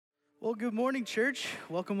Well, good morning, church.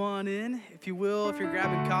 Welcome on in. If you will, if you're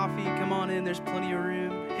grabbing coffee, come on in. There's plenty of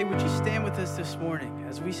room. Hey, would you stand with us this morning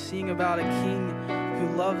as we sing about a King who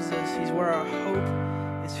loves us? He's where our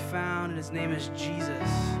hope is found, and his name is Jesus.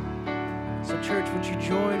 So, church, would you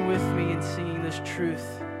join with me in singing this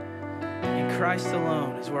truth? In Christ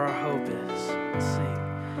alone is where our hope is. Let's sing.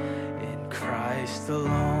 In Christ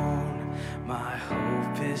alone, my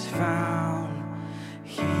hope is found.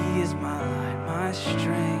 He is my light, my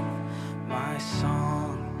strength, my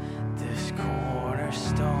song, this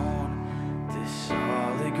cornerstone, this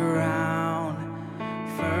solid ground,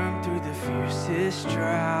 firm through the fiercest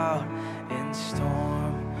drought and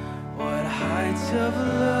storm. What heights of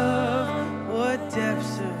love, what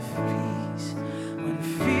depths of peace, when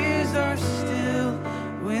fears are still,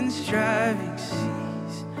 when striving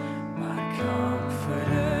cease, my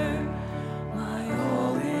comforter, my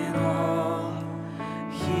all in all,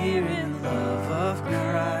 here in love of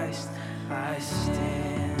Christ I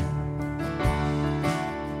stand.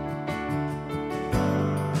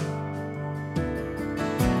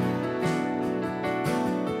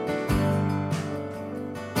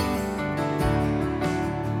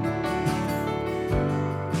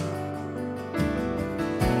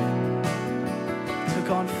 Took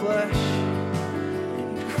on flesh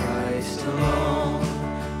in Christ alone,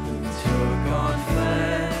 who took on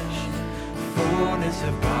flesh, fullness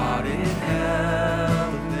of God in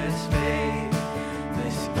helpless babe,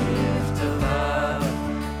 this gift of love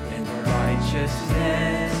and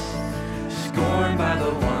righteousness, scorned by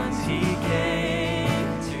the ones he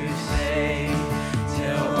came to save,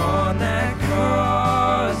 till on that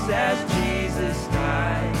cross as Jesus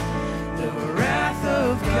died, the wrath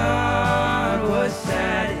of God was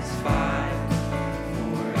satisfied,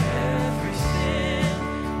 for every sin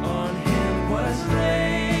on him was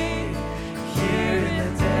laid, here in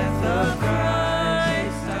the death of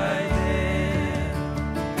Christ I live.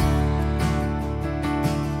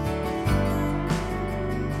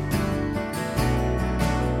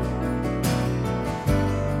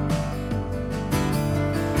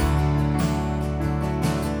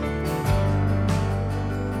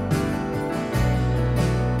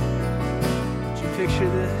 Did you picture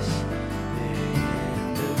this?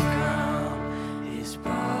 In the ground his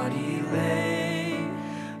body lay,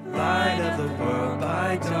 light of the world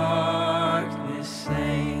by darkness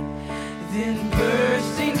slain, then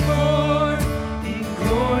bursting forth in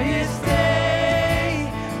glorious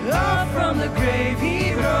day, up from the grave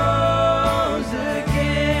he rose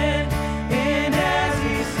again, and as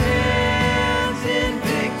he stands in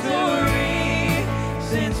victory,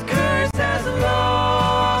 since curse has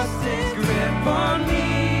lost its grip on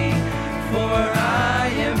me, for I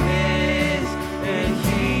am his and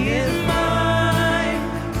he is mine,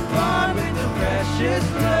 bought with the precious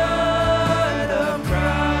blood of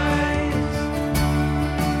Christ.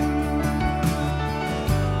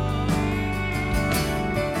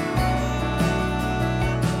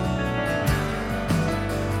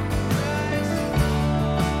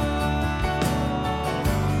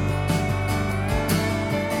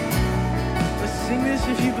 Let's sing this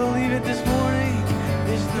if you believe it this morning.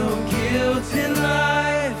 There's no guilt in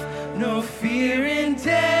life, no fear in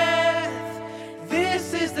death.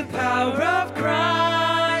 This is the power of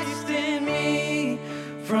Christ in me.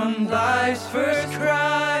 From life's first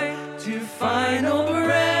cry to final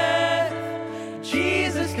breath,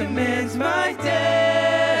 Jesus commands my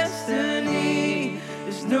destiny.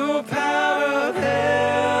 There's no power of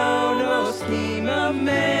hell, no scheme of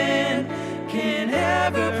man can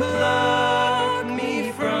ever pluck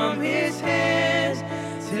me from his hands,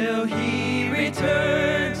 till he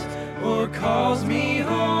returns or calls me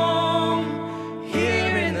home.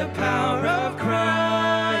 Here in the power of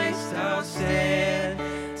Christ I'll stand,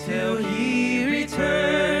 till he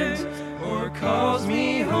returns or calls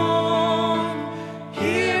me home.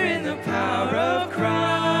 Here in the power of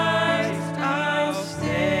Christ I'll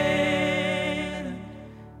stand.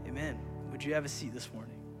 Amen. Would you have a seat this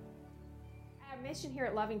morning? Our mission here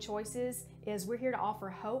at Loving Choices is we're here to offer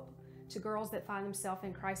hope to girls that find themselves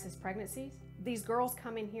in crisis pregnancies. These girls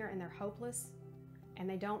come in here and they're hopeless and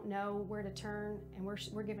they don't know where to turn, and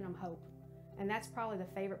we're giving them hope. And that's probably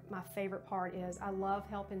my favorite part is I love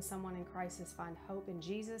helping someone in crisis find hope in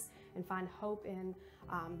Jesus and find hope in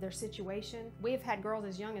their situation. We've had girls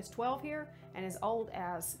as young as 12 here and as old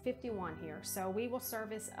as 51 here. So we will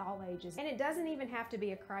service all ages. And it doesn't even have to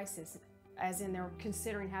be a crisis, as in they're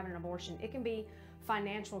considering having an abortion. It can be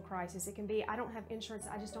financial crisis. It can be, I don't have insurance,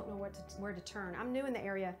 I just don't know where to turn. I'm new in the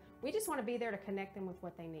area. We just want to be there to connect them with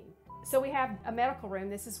what they need. So we have a medical room.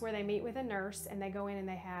 This is where they meet with a nurse and they go in and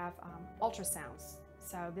they have ultrasounds.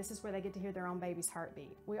 So this is where they get to hear their own baby's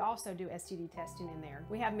heartbeat. We also do STD testing in there.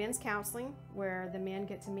 We have men's counseling where the men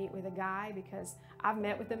get to meet with a guy, because I've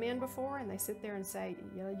met with the men before and they sit there and say,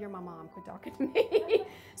 you're my mom, quit talking to me.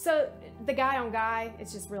 So the guy on guy,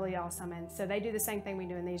 it's just really awesome. And so they do the same thing we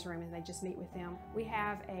do in these rooms, and they just meet with them. We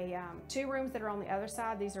have 2 rooms that are on the other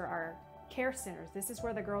side. These are our care centers. This is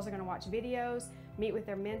where the girls are going to watch videos, meet with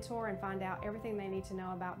their mentor, and find out everything they need to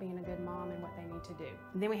know about being a good mom and what they need to do.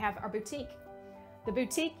 And then we have our boutique. The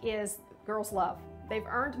boutique is girls love. They've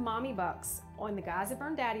earned mommy bucks, and the guys have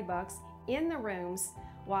earned daddy bucks in the rooms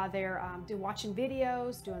while they're watching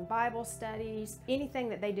videos, doing Bible studies, anything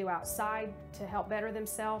that they do outside to help better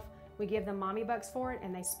themselves. We give them mommy bucks for it,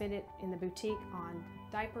 and they spend it in the boutique on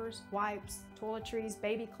diapers, wipes, toiletries,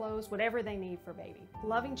 baby clothes, whatever they need for baby.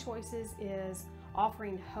 Loving Choices is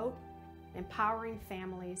offering hope, empowering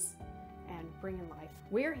families, and bringing life.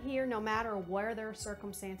 We're here no matter where their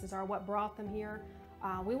circumstances are, what brought them here.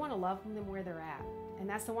 We want to love them where they're at. And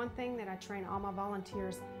that's the one thing that I train all my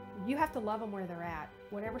volunteers. You have to love them where they're at.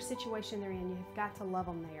 Whatever situation they're in, you've got to love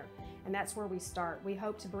them there. And that's where we start. We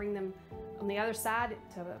hope to bring them on the other side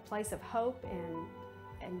to a place of hope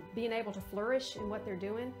and being able to flourish in what they're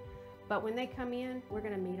doing. But when they come in, we're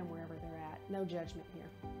going to meet them wherever they're at. No judgment here.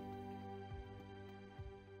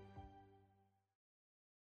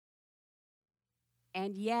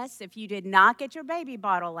 And yes, if you did not get your baby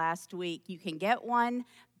bottle last week, you can get one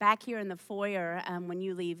back here in the foyer when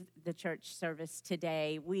you leave the church service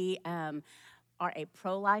today. We are a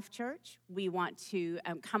pro-life church. We want to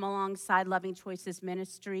come alongside Loving Choices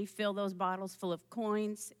Ministry, fill those bottles full of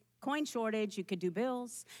coins. Coin shortage, you could do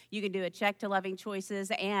bills, you can do a check to Loving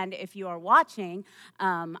Choices, and if you are watching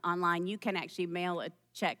online, you can actually mail a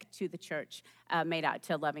check to the church made out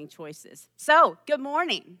to Loving Choices. So, good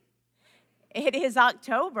morning. It is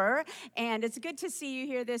October, and it's good to see you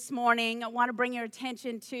here this morning. I want to bring your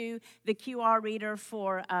attention to the QR reader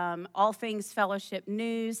for all things fellowship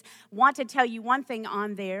news. Want to tell you one thing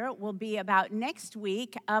on there will be about next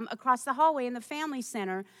week across the hallway in the Family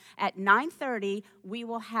Center at 9:30. We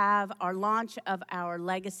will have our launch of our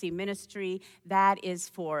Legacy Ministry. That is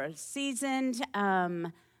for seasoned,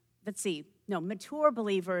 mature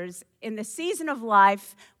believers in the season of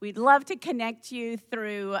life. We'd love to connect you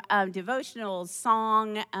through devotional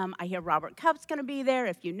song. I hear Robert Cupp's going to be there.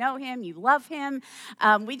 If you know him, you love him.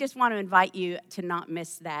 We just want to invite you to not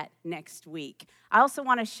miss that next week. I also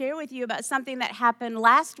want to share with you about something that happened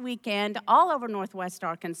last weekend all over Northwest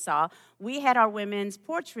Arkansas. We had our women's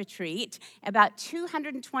porch retreat. About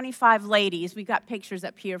 225 ladies, we've got pictures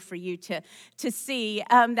up here for you to see,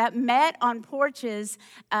 that met on porches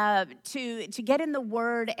to get in the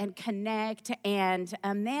Word and connect, and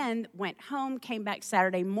then went home, came back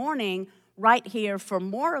Saturday morning right here for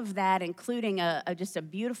more of that, including just a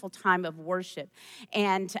beautiful time of worship.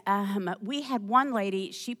 And we had one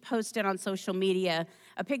lady, she posted on social media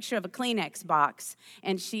a picture of a Kleenex box,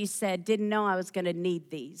 and she said, didn't know I was going to need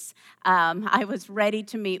these. I was ready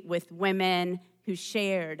to meet with women who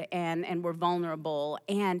shared and were vulnerable,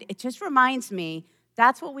 and it just reminds me,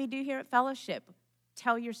 that's what we do here at Fellowship.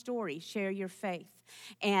 Tell your story, share your faith.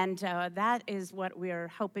 And that is what we're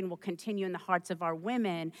hoping will continue in the hearts of our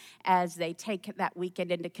women as they take that weekend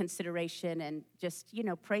into consideration and just,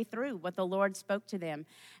 pray through what the Lord spoke to them.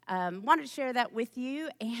 Wanted to share that with you.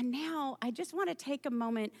 And now I just want to take a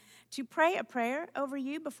moment to pray a prayer over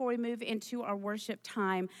you before we move into our worship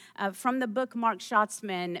time. From the book Mark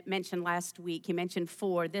Schatzman mentioned last week, he mentioned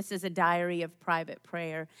 4. This is a diary of private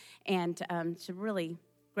prayer. And it's a really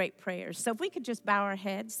great prayers. So if we could just bow our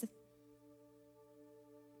heads.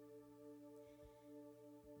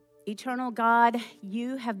 Eternal God,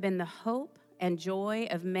 you have been the hope and joy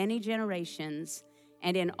of many generations,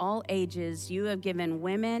 and in all ages you have given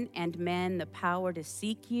women and men the power to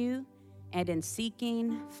seek you, and in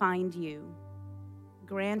seeking, find you.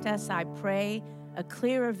 Grant us, I pray, a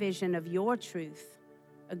clearer vision of your truth,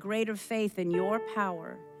 a greater faith in your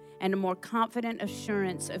power, and a more confident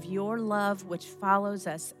assurance of your love which follows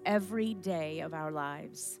us every day of our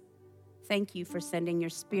lives. Thank you for sending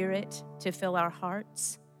your Spirit to fill our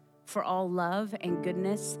hearts, for all love and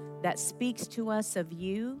goodness that speaks to us of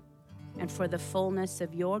you, and for the fullness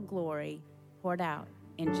of your glory poured out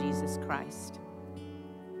in Jesus Christ.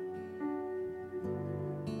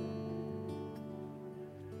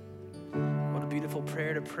 What a beautiful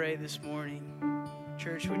prayer to pray this morning.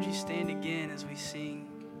 Church, would you stand again as we sing?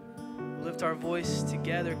 Lift our voice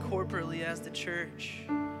together corporately as the church.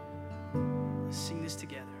 Let's sing this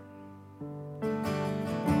together.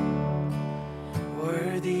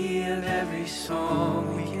 Worthy of every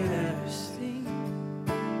song we could ever sing,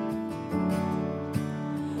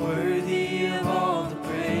 worthy of all the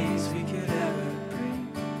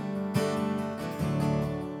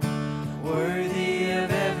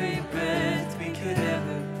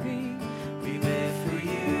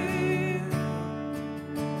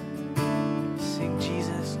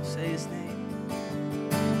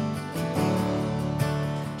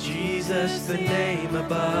Jesus, the name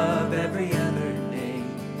above every other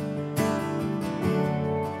name.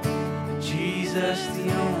 Jesus,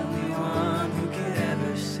 the only one who could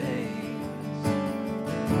ever save.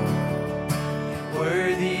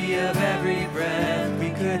 Worthy of every breath we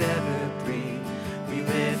could ever breathe. We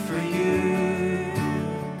live for you.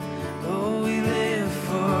 Oh, we live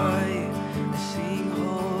for you. We sing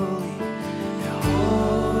holy,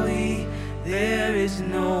 holy. There is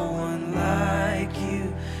no one like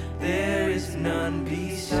you. There is none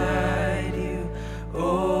beside you.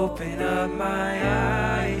 Open up my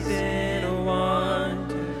eyes in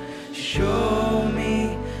wonder. Show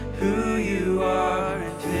me who you are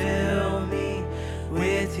and fill me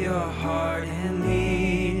with your heart and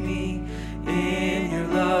lead me in your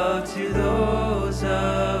love to those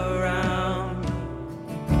around me.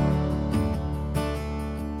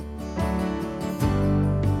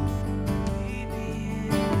 Lead me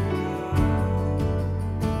in your love.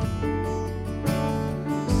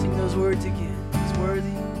 Sing those words again. He's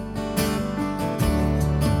worthy.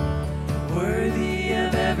 Worthy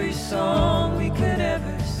of every song we could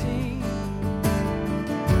ever sing.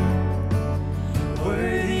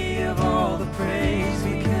 Worthy of all the praise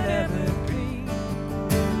we could ever bring.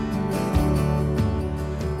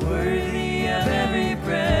 Worthy of every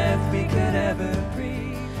breath we could ever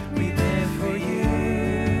breathe. We live for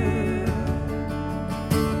you.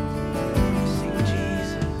 Sing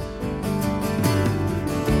Jesus.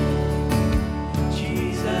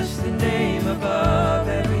 Jesus, the name above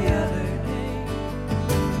every other name.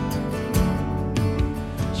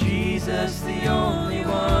 Jesus, the only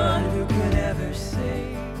one who could ever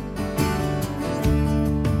save.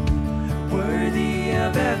 Worthy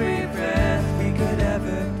of every breath we could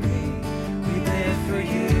ever breathe. We live for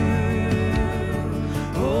you.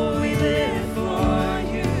 Oh, we live for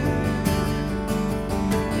you.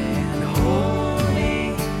 And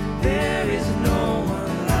holy, there is no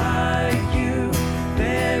one like you.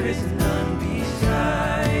 There is none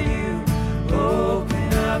beside you.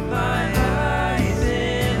 Open up my eyes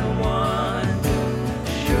in wonder.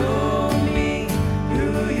 Show me who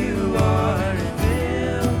you are and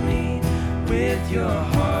fill me with your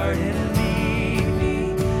heart and lead me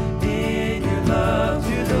in your love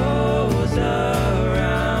to those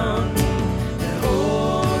around me. And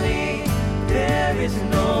holy, there is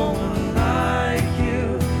no one like you.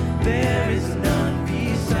 There is none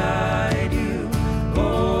beside you.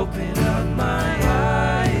 Open up my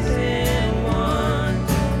eyes in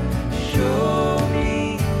wonder. Show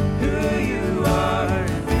me who you are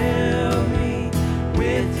and fill me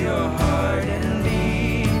with your heart and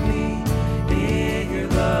lead me in your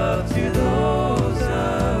love to those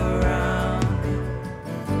around me.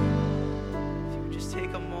 If you would just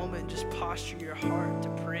take a moment, just posture your heart to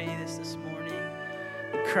pray this morning.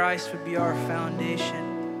 That Christ would be our foundation,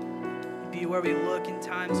 He'd be where we look in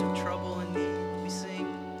times of trouble and need. We sing.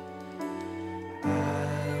 I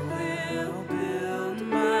will build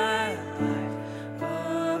my life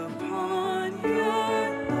upon your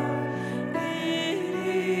love. It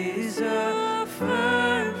is a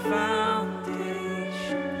firm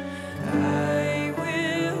foundation. I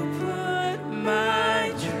will put my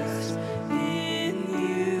trust in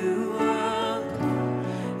you alone,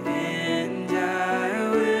 and I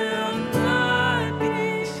will not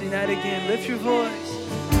be. Sing that again. Lift your voice.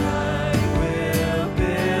 I will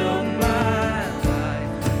build my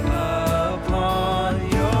life upon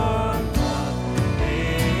your love.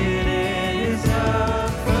 It is a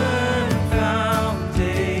firm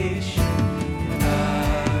foundation. I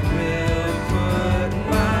will put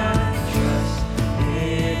my trust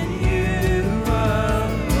in you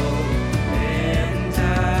alone, and I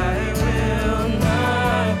will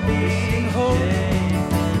not be shaken.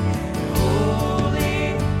 Holy,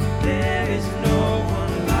 there is no one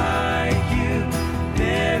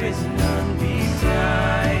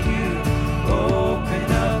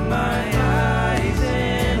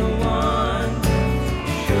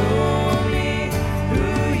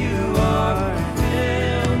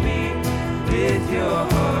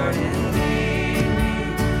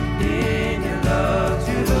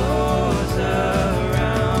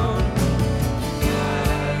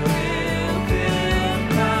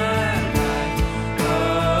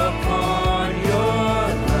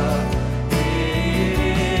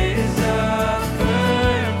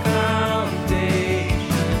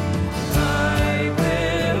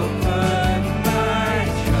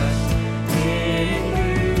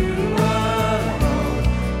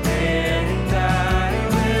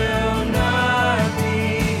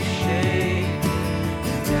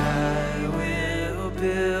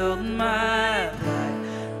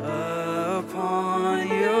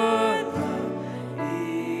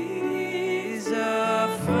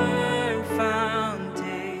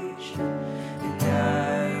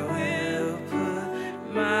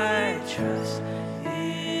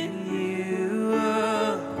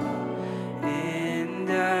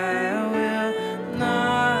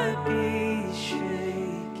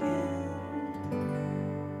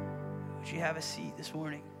a seat this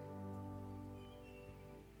morning.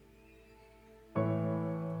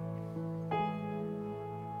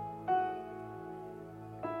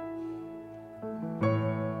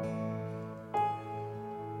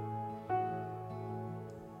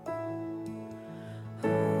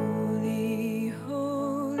 Holy,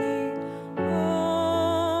 holy,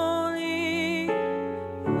 holy,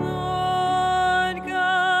 Lord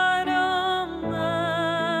God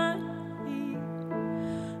Almighty,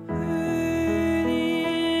 early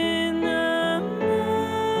in the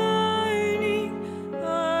morning,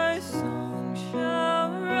 our song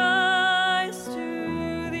shall rise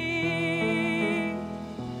to thee.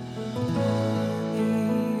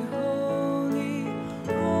 Holy, holy,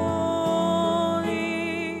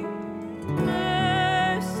 holy,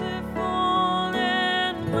 merciful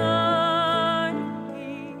and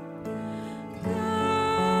mighty,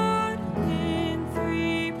 God in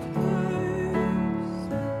three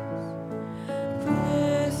persons,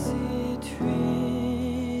 blessed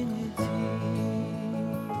Trinity.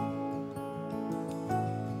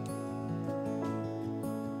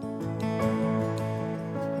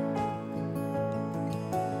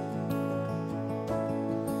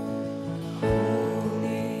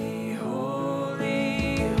 Holy,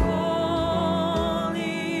 holy,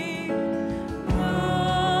 holy,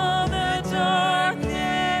 all the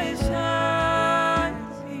darkness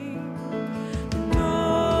hiding, and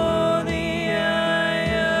all the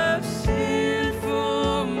eye of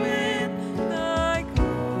sinful men, thy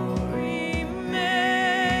glory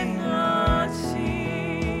may not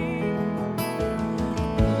see.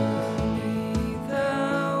 Only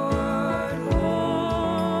thou art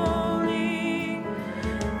holy,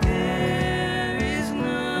 there is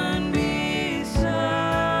none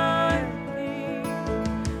beside thee,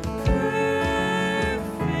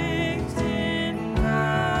 perfect in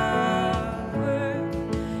power,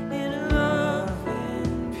 in love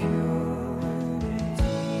and purity.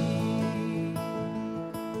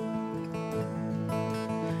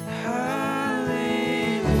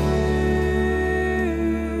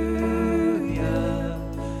 Hallelujah,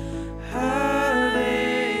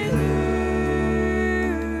 hallelujah,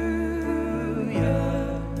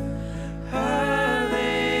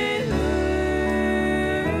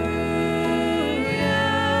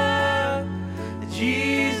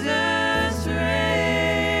 Jesus reigns.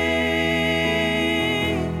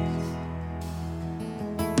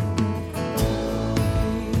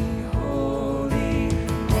 Holy,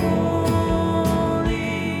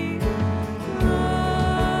 holy,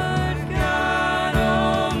 Lord God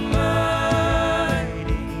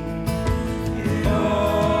Almighty, in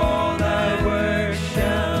all thy works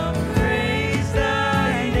shall praise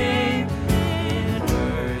thy name, in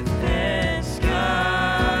earth and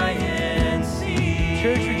sky and sea.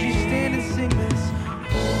 Church, would you stand and sing this?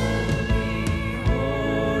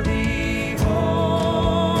 Holy,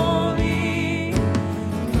 holy,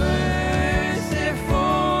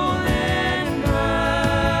 merciful and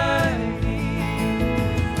mighty,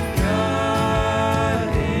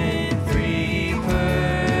 God in three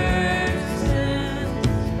persons,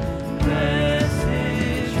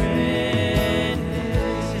 blessed Trinity.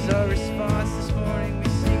 This is our response this morning. We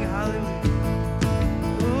sing hallelujah.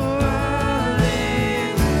 Oh,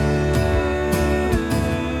 hallelujah.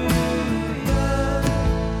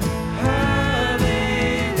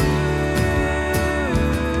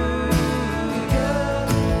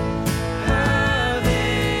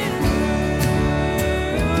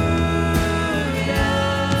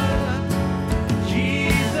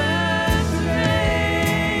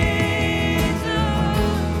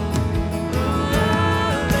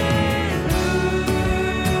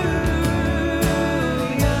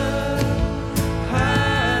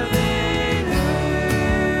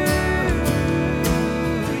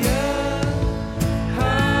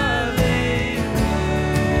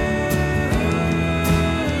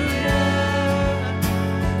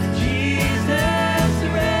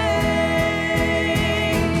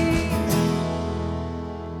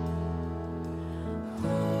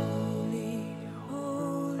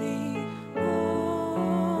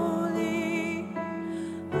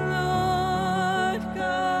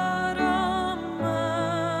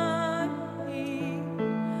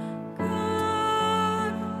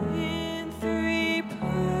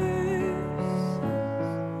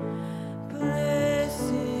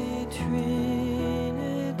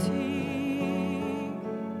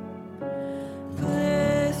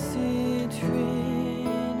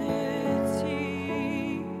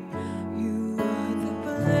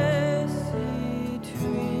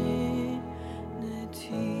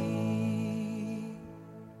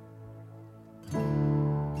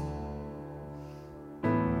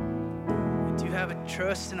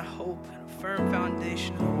 trust and hope and a firm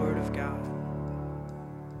foundation in the Word of God.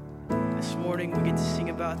 This morning we get to sing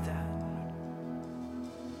about that.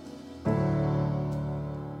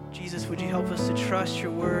 Jesus, would you help us to trust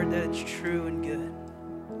your word that it's true and good?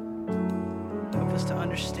 Help us to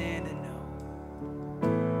understand and know.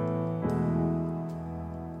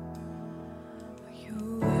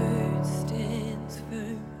 Your word stands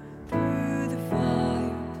firm through the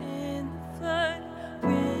fire and the flood.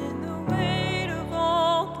 When the weight of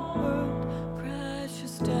all the world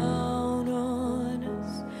crashes down on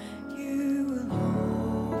us, you will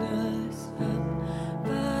hold us up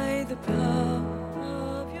by the power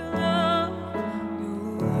of your love.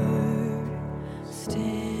 Your word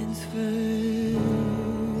stands firm.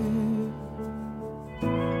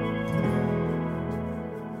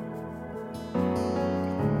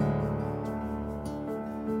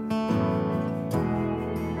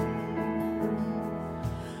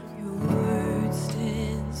 Your word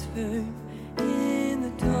stands firm in the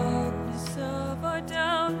darkness of our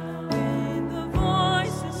doubt. When the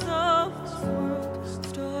voices of this world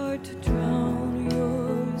start to drown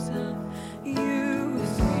yours out, you are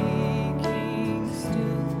speaking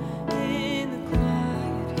still. In the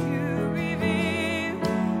quiet you reveal.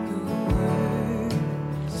 Your word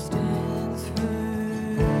stands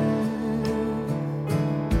firm.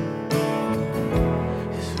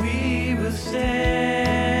 'Cause we will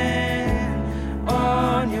stand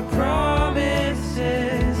on your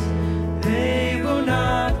promises, they will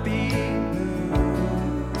not be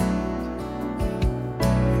moved.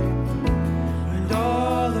 And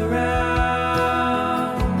all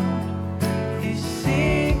around is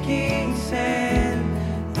sinking sand,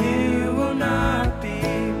 you will not be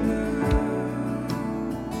moved.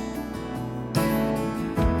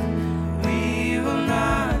 We will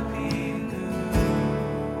not be moved.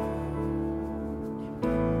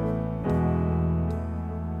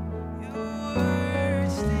 Your word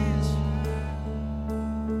stands firm.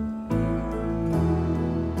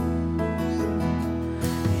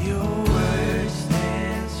 Your word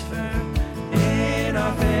stands firm in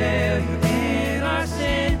our failure, in our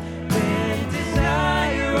sin. When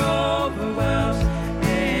desire overwhelms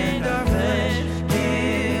and our flesh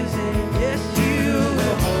gives in, yes, you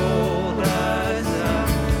will hold us up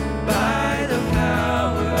by the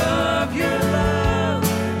power of your love.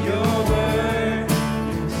 Your word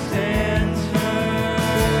stands firm.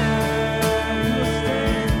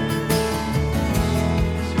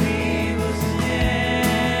 'Cause we will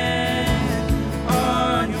stand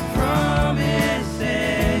on your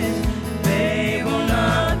promises, they will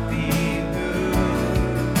not be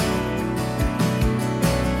moved.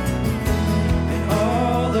 And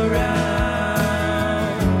all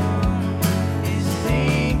around is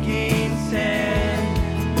sinking sand,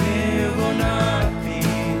 we will not be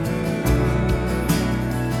moved.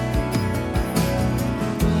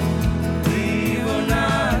 We will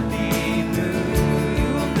not be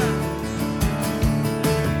moved.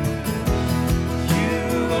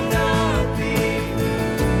 You will not be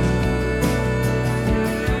moved.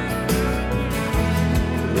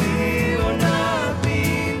 We will not be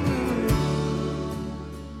moved.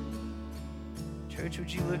 Church,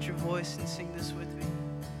 would you lift your voice and sing this with me?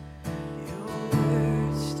 Your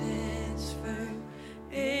word stands firm,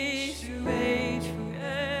 age to age,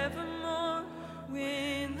 forevermore.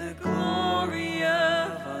 When the glory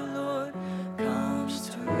of our Lord comes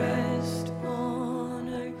to rest on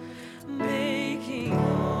earth, making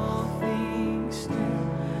all things new,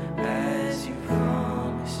 as you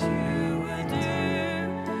promised you would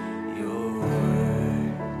do. Your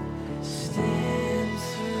word stands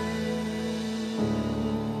firm.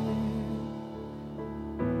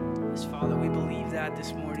 Yes, Father, we believe that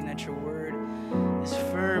this morning, that your word is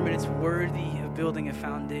firm and it's worthy of building a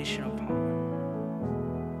foundation upon.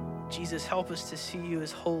 Jesus, help us to see you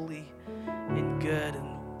as holy and good.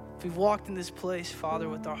 And if we've walked in this place, Father,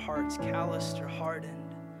 with our hearts calloused or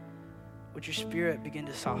hardened, would your spirit begin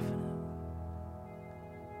to soften it?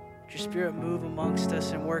 Would your spirit move amongst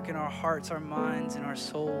us and work in our hearts, our minds, and our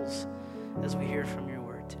souls as we hear from your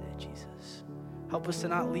word today, Jesus? Help us to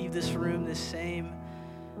not leave this room the same,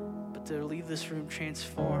 but to leave this room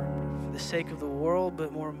transformed for the sake of the world,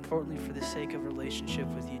 but more importantly, for the sake of relationship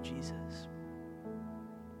with you, Jesus.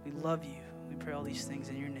 We love you. We pray all these things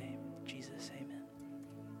in your name. Jesus, amen.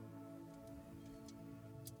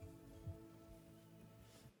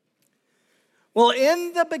 Well,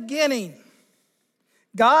 in the beginning,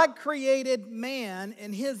 God created man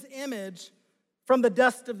in his image from the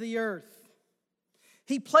dust of the earth.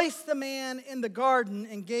 He placed the man in the garden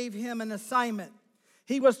and gave him an assignment.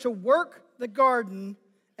 He was to work the garden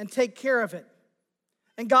and take care of it.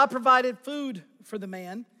 And God provided food for the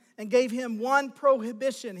man and gave him one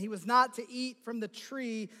prohibition. He was not to eat from the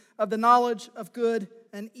tree of the knowledge of good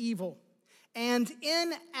and evil. And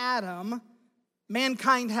in Adam,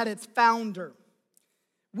 mankind had its founder.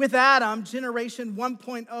 With Adam, generation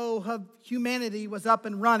 1.0 of humanity was up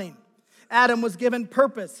and running. Adam was given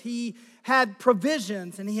purpose. He had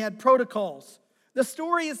provisions and he had protocols. The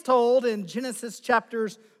story is told in Genesis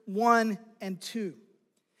chapters 1 and 2.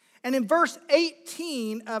 And in verse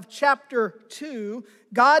 18 of chapter 2,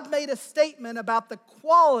 God made a statement about the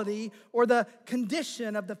quality or the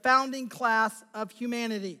condition of the founding class of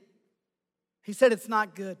humanity. He said it's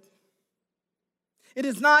not good. It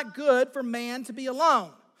is not good for man to be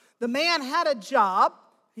alone. The man had a job,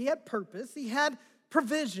 he had purpose, he had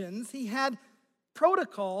provisions, he had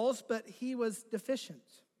protocols, but he was deficient.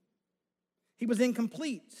 He was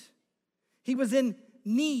incomplete. He was in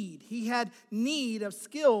need. He had need of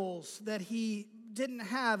skills that he didn't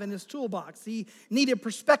have in his toolbox. He needed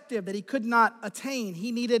perspective that he could not attain.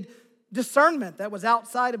 He needed discernment that was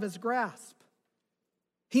outside of his grasp.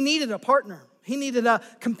 He needed a partner. He needed a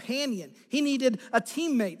companion. He needed a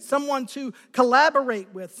teammate, someone to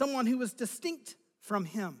collaborate with, someone who was distinct from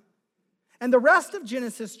him. And the rest of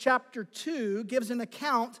Genesis chapter 2 gives an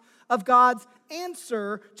account of God's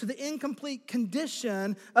answer to the incomplete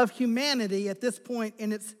condition of humanity at this point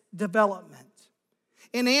in its development.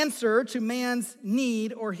 In answer to man's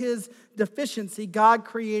need or his deficiency, God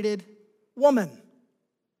created woman.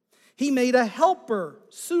 He made a helper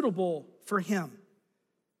suitable for him.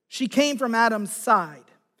 She came from Adam's side,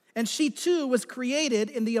 and she too was created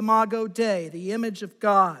in the Imago Dei, the image of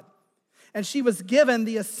God. And she was given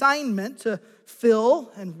the assignment to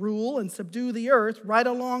fill and rule and subdue the earth right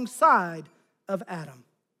alongside of Adam.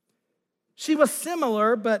 She was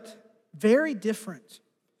similar but very different.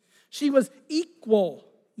 She was equal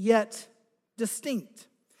yet distinct.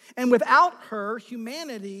 And without her,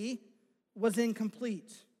 humanity was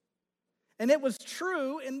incomplete. And it was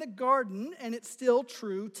true in the garden, and it's still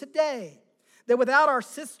true today, that without our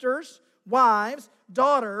sisters, wives,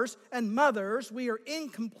 daughters, and mothers, we are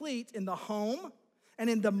incomplete in the home and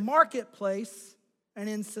in the marketplace and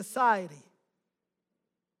in society.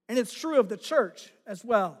 And it's true of the church as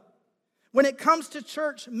well. When it comes to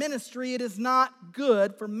church ministry, it is not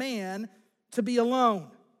good for man to be alone.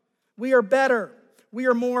 We are better. We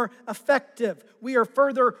are more effective. We are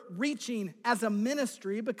further reaching as a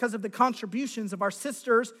ministry because of the contributions of our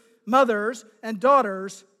sisters, mothers, and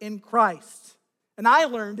daughters in Christ. And I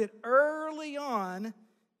learned it early on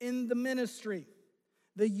in the ministry.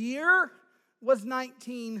 The year was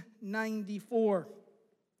 1994.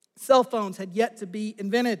 Cell phones had yet to be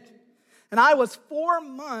invented. And I was 4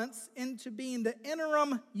 months into being the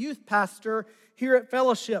interim youth pastor here at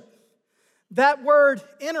Fellowship. That word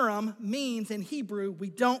interim means in Hebrew, we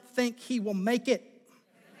don't think he will make it.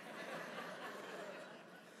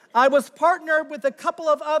 I was partnered with a couple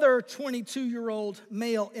of other 22-year-old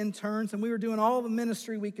male interns, and we were doing all the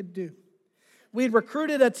ministry we could do. We had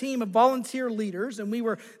recruited a team of volunteer leaders, and we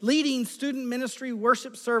were leading student ministry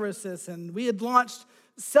worship services, and we had launched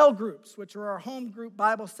cell groups, which are our home group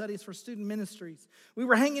Bible studies for student ministries. We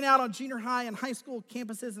were hanging out on junior high and high school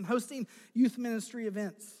campuses and hosting youth ministry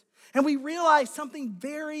events. And we realized something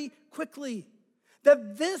very quickly,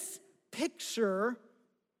 that this picture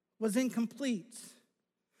was incomplete.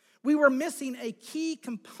 We were missing a key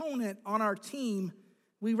component on our team.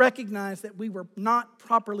 We recognized that we were not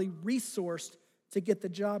properly resourced to get the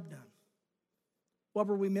job done. What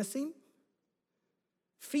were we missing?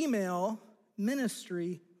 Female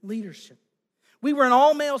ministry leadership. We were an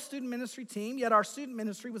all-male student ministry team, yet our student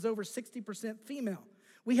ministry was over 60% female.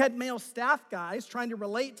 We had male staff guys trying to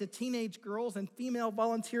relate to teenage girls and female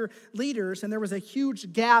volunteer leaders, and there was a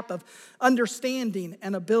huge gap of understanding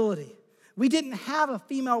and ability. We didn't have a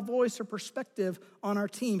female voice or perspective on our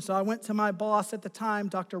team, so I went to my boss at the time,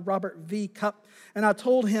 Dr. Robert V. Cupp, and I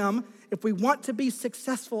told him, if we want to be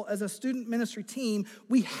successful as a student ministry team,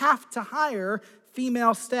 we have to hire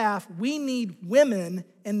female staff. We need women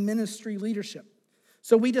in ministry leadership.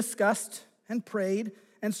 So we discussed and prayed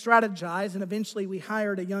and strategized, and eventually we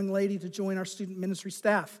hired a young lady to join our student ministry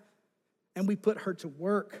staff, and we put her to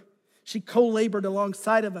work. She co-labored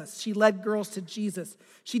alongside of us. She led girls to Jesus.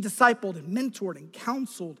 She discipled and mentored and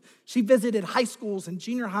counseled. She visited high schools and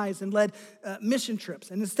junior highs and led mission trips.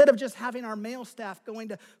 And instead of just having our male staff going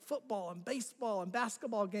to football and baseball and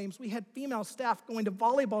basketball games, we had female staff going to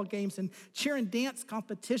volleyball games and cheer and dance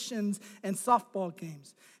competitions and softball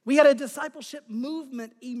games. We had a discipleship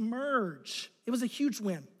movement emerge. It was a huge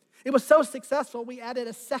win. It was so successful, we added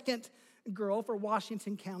a second girl for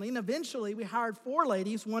Washington County. And eventually we hired 4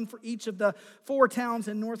 ladies, one for each of the 4 towns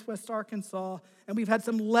in Northwest Arkansas. And we've had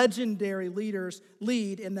some legendary leaders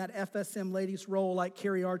lead in that FSM ladies role, like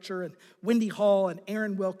Carrie Archer and Wendy Hall and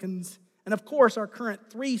Erin Wilkins. And of course, our current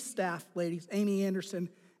 3 staff ladies, Amy Anderson,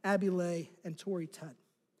 Abby Lay, and Tori Tutt.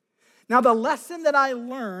 Now, the lesson that I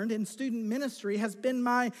learned in student ministry has been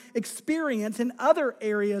my experience in other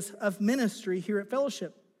areas of ministry here at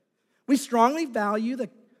Fellowship. We strongly value the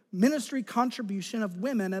ministry contribution of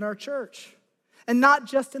women at our church, and not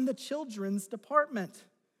just in the children's department,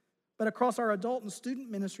 but across our adult and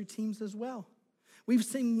student ministry teams as well. We've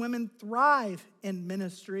seen women thrive in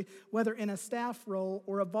ministry, whether in a staff role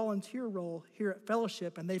or a volunteer role here at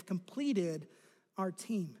Fellowship, and they've completed our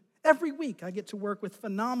team. Every week, I get to work with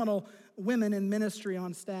phenomenal women in ministry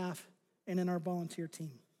on staff and in our volunteer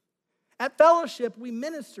team. At Fellowship, we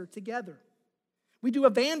minister together. We do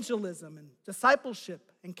evangelism and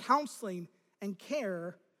discipleship and counseling and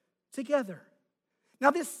care together.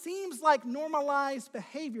 Now, this seems like normalized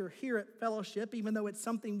behavior here at Fellowship, even though it's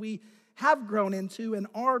something we have grown into and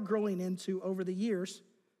are growing into over the years.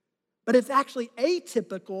 But it's actually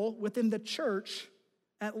atypical within the church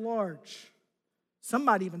at large. Some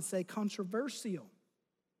might even say controversial.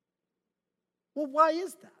 Well, why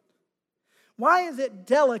is that? Why is it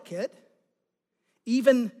delicate,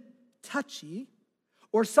 even touchy,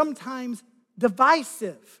 or sometimes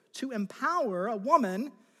divisive to empower a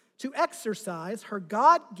woman to exercise her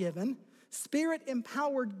God-given,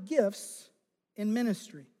 Spirit-empowered gifts in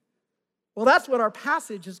ministry? Well, that's what our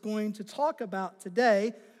passage is going to talk about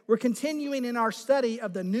today. We're continuing in our study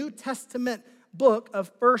of the New Testament book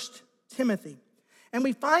of 1 Timothy. And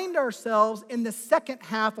we find ourselves in the second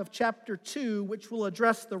half of chapter 2, which will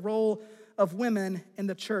address the role of women in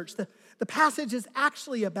the church. The passage is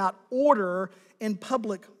actually about order in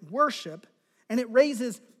public worship, and it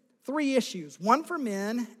raises 3 issues, 1 for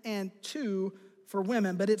men and 2 for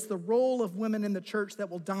women, but it's the role of women in the church that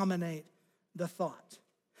will dominate the thought.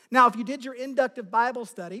 Now, if you did your inductive Bible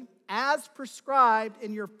study, as prescribed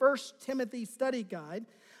in your 1 Timothy study guide,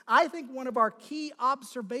 I think one of our key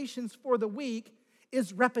observations for the week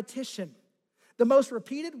is repetition. The most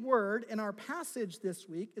repeated word in our passage this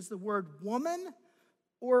week is the word woman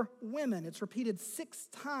or women. It's repeated 6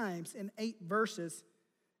 times in 8 verses.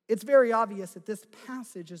 It's very obvious that this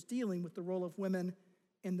passage is dealing with the role of women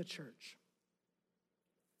in the church.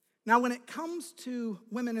 Now, when it comes to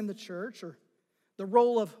women in the church, or the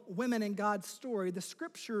role of women in God's story, the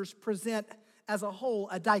scriptures present as a whole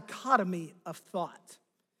a dichotomy of thought.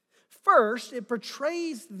 First, it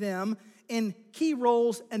portrays them in key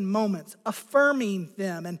roles and moments, affirming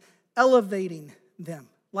them and elevating them,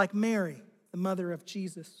 like Mary, the mother of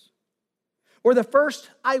Jesus, or the first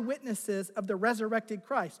eyewitnesses of the resurrected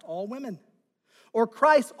Christ, all women, or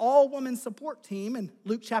Christ's all-woman support team in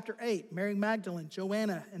Luke chapter 8, Mary Magdalene,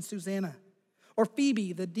 Joanna, and Susanna, or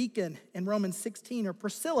Phoebe, the deacon in Romans 16, or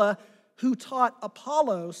Priscilla, who taught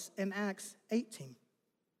Apollos in Acts 18.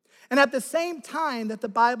 And at the same time that the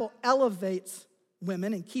Bible elevates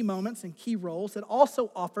women in key moments and key roles, it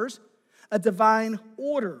also offers a divine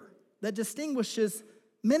order that distinguishes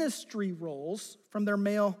ministry roles from their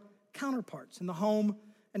male counterparts in the home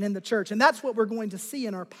and in the church. And that's what we're going to see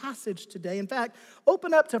in our passage today. In fact,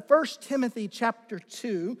 open up to 1 Timothy chapter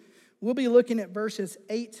 2. We'll be looking at verses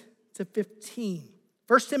 8 to 15.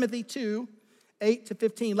 1 Timothy 2, 8 to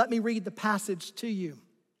 15. Let me read the passage to you.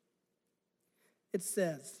 It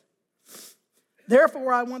says,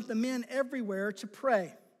 "Therefore, I want the men everywhere to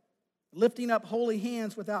pray, lifting up holy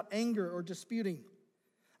hands without anger or disputing.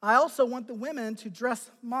 I also want the women to dress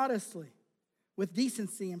modestly, with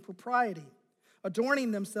decency and propriety,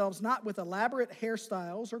 adorning themselves not with elaborate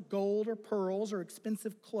hairstyles or gold or pearls or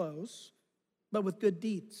expensive clothes, but with good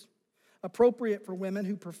deeds, appropriate for women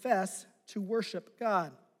who profess to worship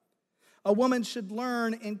God. A woman should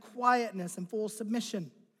learn in quietness and full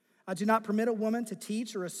submission. I do not permit a woman to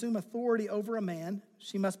teach or assume authority over a man.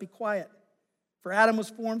 She must be quiet. For Adam was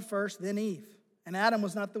formed first, then Eve. And Adam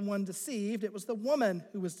was not the one deceived. It was the woman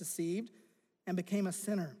who was deceived and became a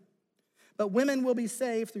sinner. But women will be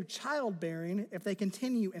saved through childbearing if they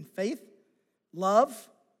continue in faith, love,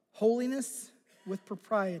 holiness, with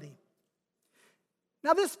propriety."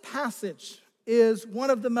 Now, this passage is one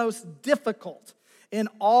of the most difficult in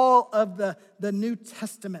all of the New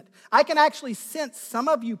Testament. I can actually sense some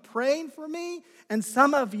of you praying for me and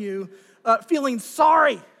some of you feeling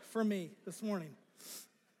sorry for me this morning.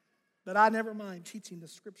 But I never mind teaching the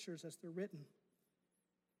scriptures as they're written.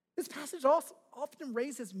 This passage also often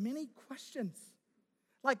raises many questions.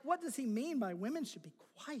 Like, what does he mean by women should be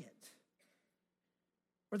quiet?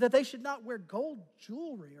 or that they should not wear gold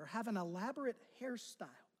jewelry or have an elaborate hairstyle.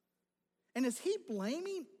 And is he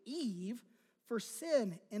blaming Eve for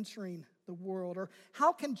sin entering the world? Or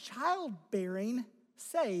how can childbearing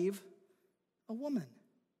save a woman?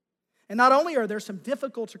 And not only are there some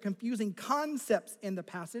difficult or confusing concepts in the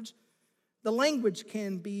passage, the language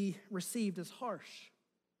can be received as harsh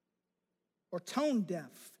or tone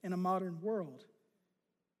deaf in a modern world,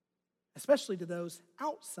 especially to those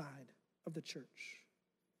outside of the church.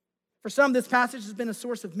 For some, this passage has been a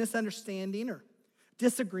source of misunderstanding or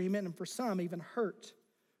disagreement, and for some, even hurt.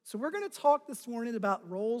 So we're going to talk this morning about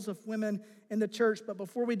roles of women in the church, but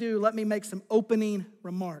before we do, let me make some opening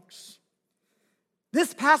remarks.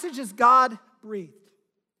 This passage is God-breathed.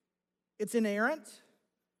 It's inerrant,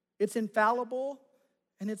 it's infallible,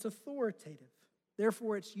 and it's authoritative.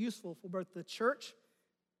 Therefore, it's useful for both the church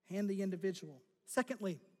and the individual.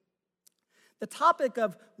 Secondly, the topic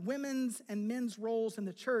of women's and men's roles in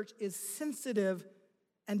the church is sensitive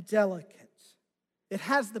and delicate. It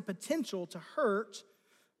has the potential to hurt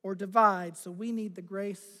or divide, so we need the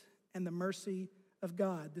grace and the mercy of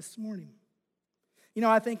God this morning. You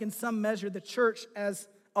know, I think in some measure the church as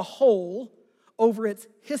a whole over its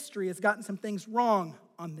history has gotten some things wrong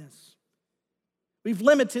on this. We've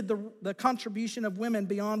limited the contribution of women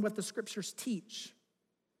beyond what the scriptures teach.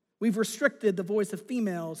 We've restricted the voice of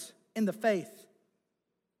females in the faith.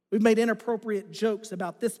 We've made inappropriate jokes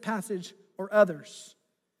about this passage or others.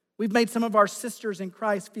 We've made some of our sisters in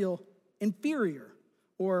Christ feel inferior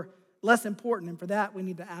or less important, and for that we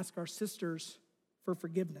need to ask our sisters for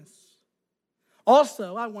forgiveness.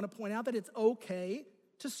 Also, I want to point out that it's okay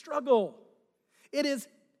to struggle. It is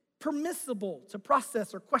permissible to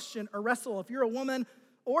process or question or wrestle. If you're a woman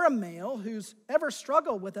or a male who's ever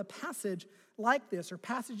struggled with a passage like this or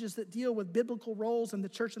passages that deal with biblical roles in the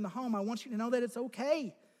church and the home, I want you to know that it's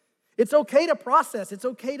okay. It's okay to process. It's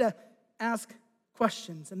okay to ask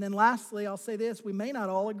questions. And then lastly, I'll say this, we may not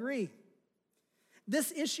all agree.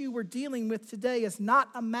 This issue we're dealing with today is not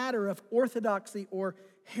a matter of orthodoxy or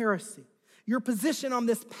heresy. Your position on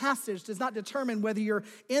this passage does not determine whether you're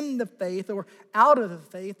in the faith or out of the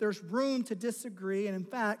faith. There's room to disagree, and in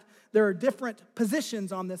fact, there are different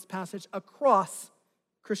positions on this passage across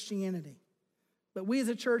Christianity. But we as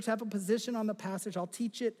a church have a position on the passage. I'll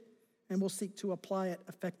teach it, and we'll seek to apply it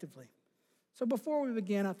effectively. So before we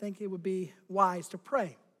begin, I think it would be wise to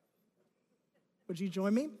pray. Would you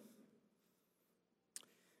join me?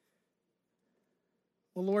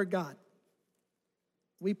 Well, Lord God,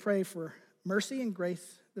 we pray for mercy and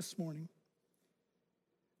grace this morning.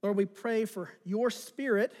 Lord, we pray for your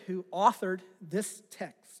Spirit who authored this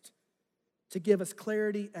text to give us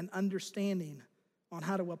clarity and understanding on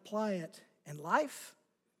how to apply it in life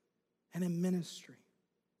and in ministry.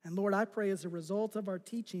 And Lord, I pray as a result of our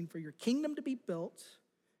teaching for your kingdom to be built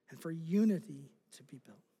and for unity to be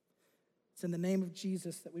built. It's in the name of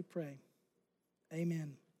Jesus that we pray.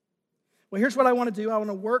 Amen. Well, here's what I want to do. I want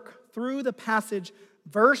to work through the passage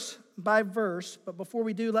verse by verse, but before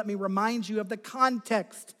we do, let me remind you of the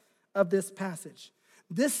context of this passage.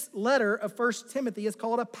 This letter of 1 Timothy is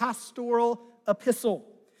called a pastoral epistle.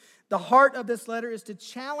 The heart of this letter is to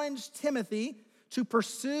challenge Timothy to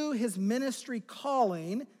pursue his ministry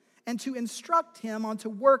calling and to instruct him on to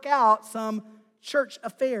work out some church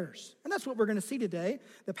affairs. And that's what we're going to see today.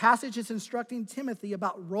 The passage is instructing Timothy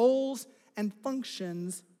about roles and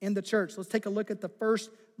functions in the church. Let's take a look at the first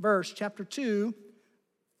verse, chapter 2,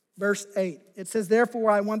 verse 8. It says, "Therefore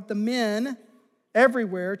I want the men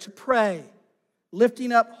everywhere to pray,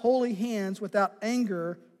 lifting up holy hands without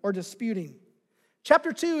anger or disputing."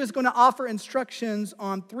 Chapter 2 is going to offer instructions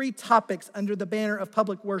on 3 topics under the banner of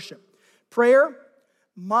public worship: prayer,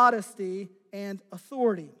 modesty, and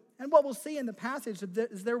authority. And what we'll see in the passage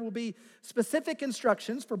is there will be specific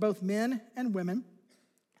instructions for both men and women.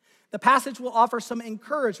 The passage will offer some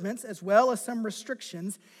encouragements as well as some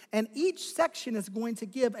restrictions, and each section is going to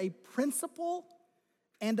give a principle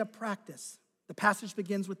and a practice. The passage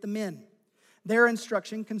begins with the men. Their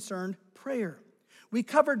instruction concerned prayer. We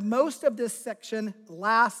covered most of this section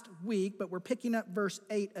last week, but we're picking up verse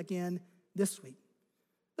 8 again this week.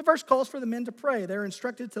 The verse calls for the men to pray. They're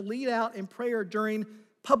instructed to lead out in prayer during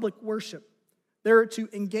public worship. They're to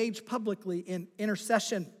engage publicly in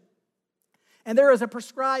intercession. And there is a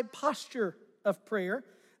prescribed posture of prayer.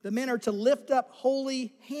 The men are to lift up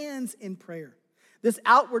holy hands in prayer. This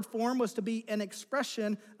outward form was to be an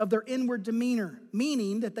expression of their inward demeanor,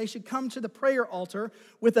 meaning that they should come to the prayer altar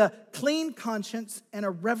with a clean conscience and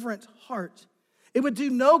a reverent heart. It would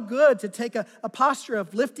do no good to take a posture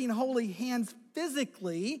of lifting holy hands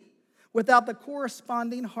physically without the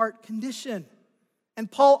corresponding heart condition. And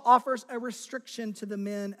Paul offers a restriction to the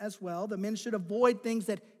men as well. The men should avoid things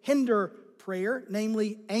that hinder prayer,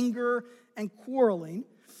 namely anger and quarreling.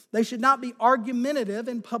 They should not be argumentative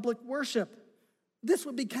in public worship. This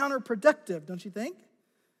would be counterproductive, don't you think?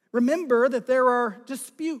 Remember that there are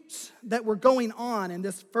disputes that were going on in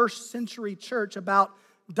this first century church about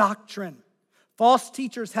doctrine. False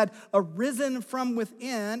teachers had arisen from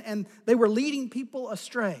within, and they were leading people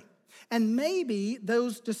astray. And maybe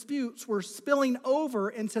those disputes were spilling over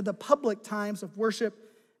into the public times of worship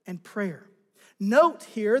and prayer. Note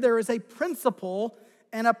here, there is a principle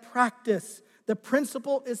and a practice. The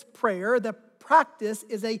principle is prayer. The practice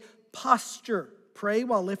is a posture. Pray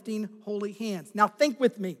while lifting holy hands. Now think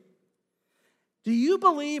with me. Do you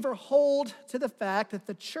believe or hold to the fact that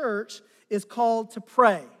the church is called to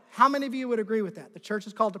pray? How many of you would agree with that? The church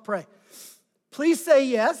is called to pray. Please say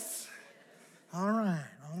yes. All right.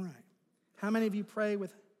 How many of you pray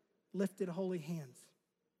with lifted holy hands?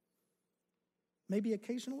 Maybe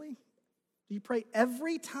occasionally? Do you pray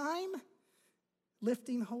every time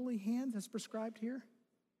lifting holy hands as prescribed here?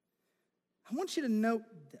 I want you to note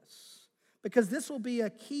this, because this will be a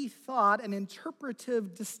key thought, an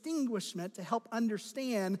interpretive distinguishment to help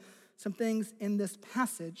understand some things in this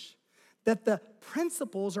passage, that the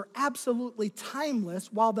principles are absolutely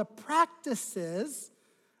timeless while the practices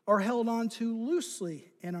are held on to loosely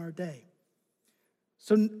in our day.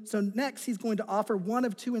 So next, he's going to offer one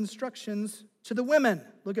of two instructions to the women.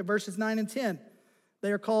 Look at verses 9 and 10.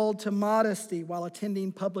 They are called to modesty while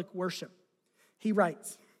attending public worship. He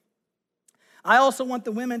writes, I also want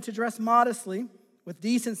the women to dress modestly, with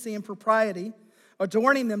decency and propriety,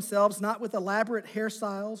 adorning themselves not with elaborate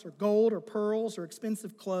hairstyles or gold or pearls or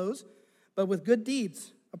expensive clothes, but with good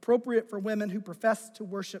deeds appropriate for women who profess to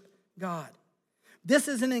worship God. This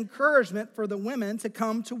is an encouragement for the women to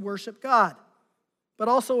come to worship God, but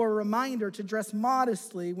also a reminder to dress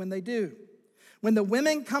modestly when they do. When the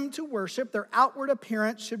women come to worship, their outward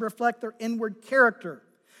appearance should reflect their inward character.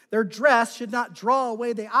 Their dress should not draw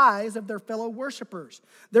away the eyes of their fellow worshipers.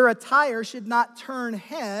 Their attire should not turn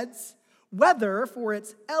heads, whether for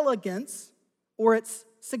its elegance or its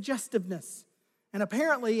suggestiveness. And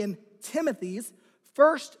apparently in Timothy's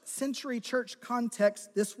first century church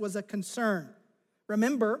context, this was a concern.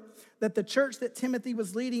 Remember that the church that Timothy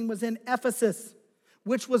was leading was in Ephesus,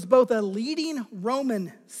 which was both a leading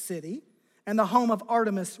Roman city and the home of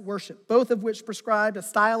Artemis worship, both of which prescribed a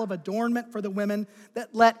style of adornment for the women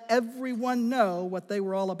that let everyone know what they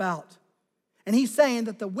were all about. And he's saying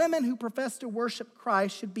that the women who profess to worship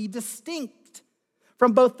Christ should be distinct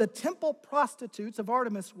from both the temple prostitutes of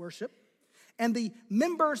Artemis worship and the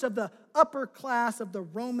members of the upper class of the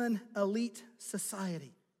Roman elite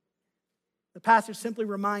society. The passage simply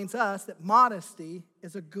reminds us that modesty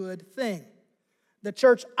is a good thing. The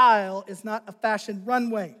church aisle is not a fashion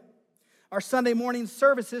runway. Our Sunday morning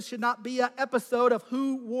services should not be an episode of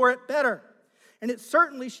who wore it better. And it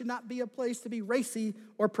certainly should not be a place to be racy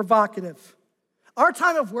or provocative. Our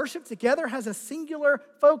time of worship together has a singular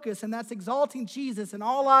focus, and that's exalting Jesus, and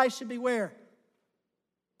all eyes should be where?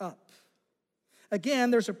 Up.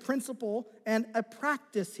 Again, there's a principle and a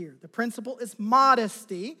practice here. The principle is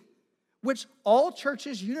modesty, which all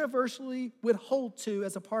churches universally would hold to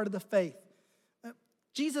as a part of the faith.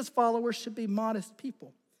 Jesus' followers should be modest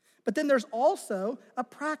people. But then there's also a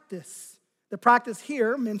practice. The practice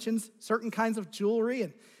here mentions certain kinds of jewelry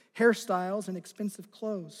and hairstyles and expensive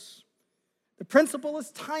clothes. The principle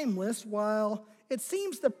is timeless, while it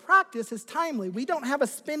seems the practice is timely. We don't have a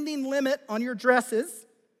spending limit on your dresses.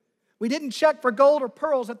 We didn't check for gold or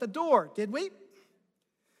pearls at the door, did we?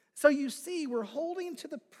 So you see, we're holding to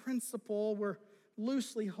the principle, we're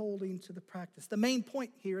loosely holding to the practice. The main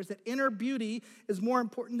point here is that inner beauty is more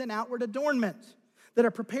important than outward adornment. That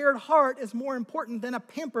a prepared heart is more important than a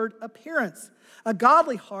pampered appearance. A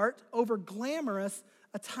godly heart over glamorous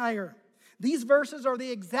attire. These verses are the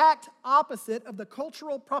exact opposite of the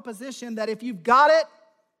cultural proposition that if you've got it,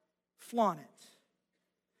 flaunt it.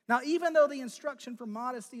 Now, even though the instruction for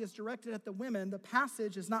modesty is directed at the women, the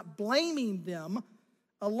passage is not blaming them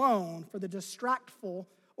alone for the distractful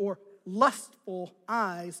or lustful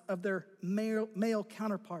eyes of their male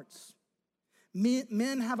counterparts.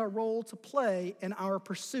 Men have a role to play in our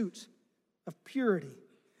pursuit of purity.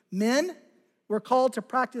 Men, we're called to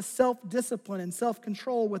practice self-discipline and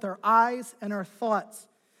self-control with our eyes and our thoughts,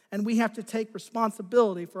 and we have to take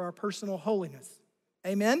responsibility for our personal holiness.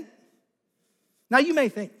 Amen? Now you may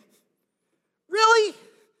think, really?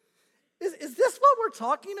 Is this what we're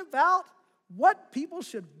talking about? What people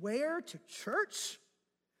should wear to church?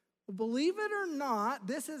 Believe it or not,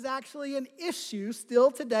 this is actually an issue still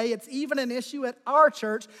today. It's even an issue at our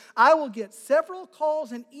church. I will get several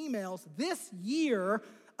calls and emails this year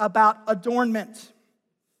about adornment.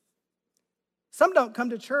 Some don't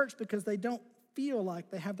come to church because they don't feel like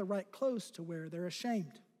they have the right clothes to wear. They're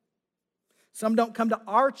ashamed. Some don't come to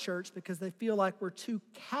our church because they feel like we're too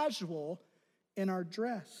casual in our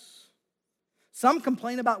dress. Some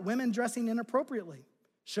complain about women dressing inappropriately,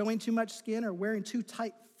 showing too much skin or wearing too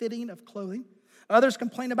tight fitting of clothing. Others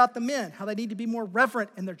complain about the men, how they need to be more reverent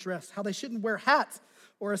in their dress, how they shouldn't wear hats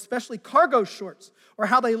or especially cargo shorts, or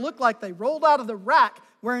how they look like they rolled out of the rack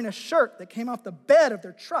wearing a shirt that came off the bed of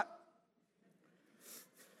their truck.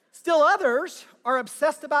 Still others are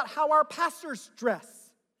obsessed about how our pastors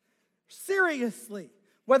dress. Seriously,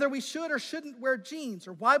 whether we should or shouldn't wear jeans,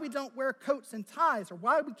 or why we don't wear coats and ties, or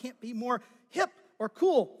why we can't be more hip or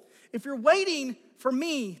cool. If you're waiting for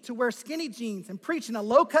me to wear skinny jeans and preach in a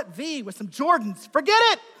low-cut V with some Jordans, forget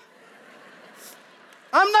it.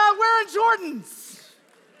 I'm not wearing Jordans.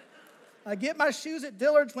 I get my shoes at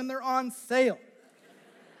Dillard's when they're on sale.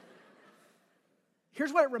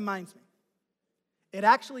 Here's what it reminds me. It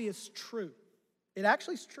actually is true. It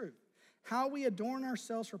actually is true. How we adorn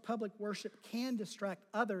ourselves for public worship can distract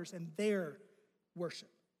others in their worship.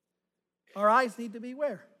 Our eyes need to be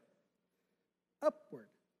where? Upward.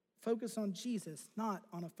 Focus on Jesus, not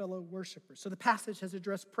on a fellow worshiper. So the passage has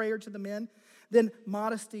addressed prayer to the men, then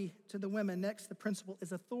modesty to the women. Next, the principle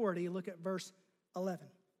is authority. Look at verse 11.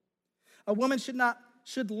 A woman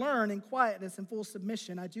should learn in quietness and full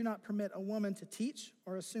submission. I do not permit a woman to teach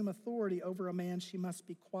or assume authority over a man. She must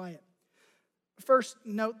be quiet. First,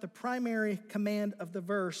 note the primary command of the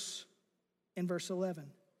verse in verse 11.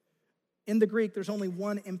 In the Greek, there's only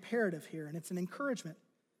one imperative here, and it's an encouragement.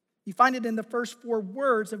 You find it in the first 4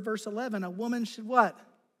 words of verse 11. A woman should what?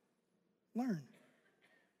 Learn.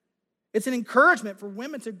 It's an encouragement for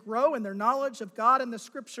women to grow in their knowledge of God and the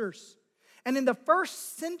Scriptures. And in the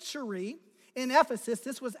first century in Ephesus,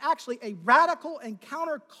 this was actually a radical and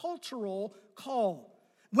countercultural call.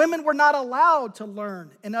 Women were not allowed to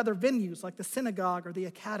learn in other venues like the synagogue or the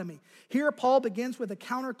academy. Here, Paul begins with a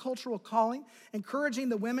countercultural calling, encouraging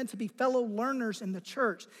the women to be fellow learners in the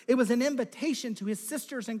church. It was an invitation to his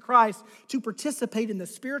sisters in Christ to participate in the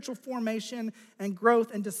spiritual formation and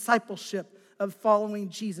growth and discipleship of following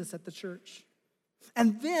Jesus at the church.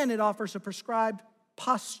 And then it offers a prescribed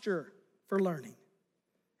posture for learning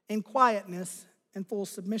in quietness and full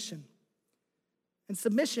submission. And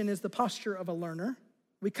submission is the posture of a learner.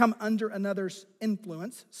 We come under another's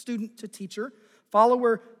influence, student to teacher,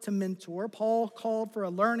 follower to mentor. Paul called for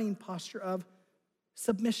a learning posture of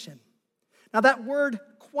submission. Now, that word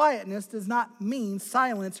quietness does not mean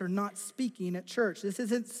silence or not speaking at church. This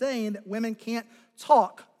isn't saying that women can't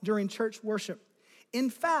talk during church worship.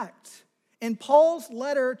 In fact, in Paul's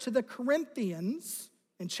letter to the Corinthians,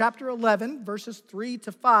 in chapter 11, verses 3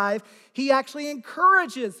 to 5, he actually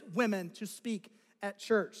encourages women to speak at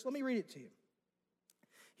church. Let me read it to you.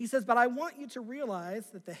 He says, but I want you to realize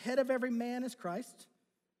that the head of every man is Christ,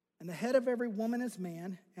 and the head of every woman is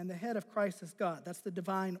man, and the head of Christ is God. That's the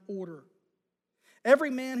divine order. Every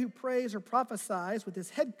man who prays or prophesies with his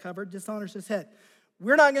head covered dishonors his head.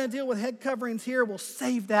 We're not going to deal with head coverings here. We'll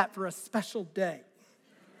save that for a special day.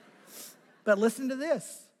 But listen to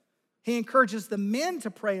this. He encourages the men to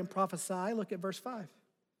pray and prophesy. Look at verse 5.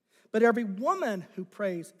 But every woman who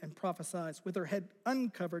prays and prophesies with her head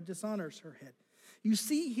uncovered dishonors her head. You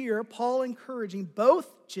see here Paul encouraging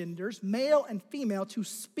both genders, male and female, to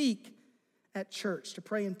speak at church, to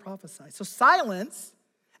pray and prophesy. So silence,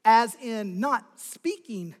 as in not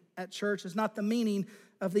speaking at church, is not the meaning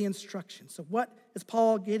of the instruction. So what is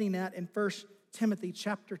Paul getting at in 1 Timothy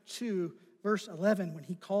chapter 2, verse 11, when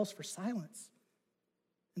he calls for silence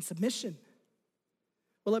and submission?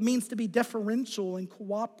 Well, it means to be deferential and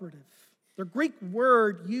cooperative. The Greek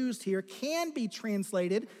word used here can be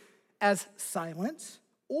translated as silence,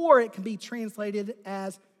 or it can be translated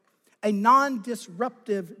as a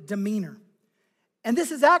non-disruptive demeanor. And this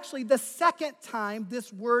is actually the second time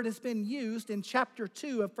this word has been used in chapter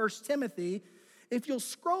 2 of 1 Timothy. If you'll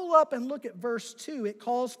scroll up and look at verse 2, it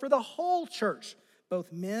calls for the whole church,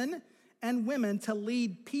 both men and women, to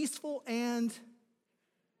lead peaceful and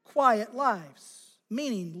quiet lives,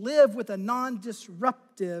 meaning live with a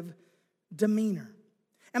non-disruptive demeanor.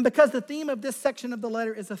 And because the theme of this section of the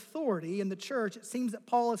letter is authority in the church, it seems that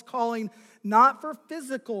Paul is calling not for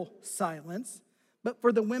physical silence, but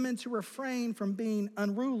for the women to refrain from being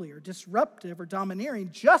unruly or disruptive or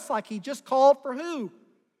domineering, just like he just called for who?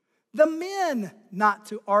 The men not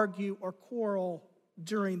to argue or quarrel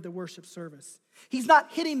during the worship service. He's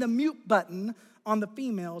not hitting the mute button on the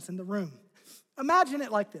females in the room. Imagine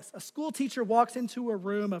it like this. A school teacher walks into a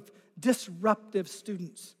room of disruptive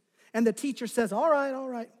students, and the teacher says, all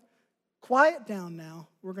right, quiet down now.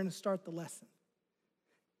 We're going to start the lesson.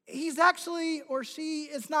 He's actually, or she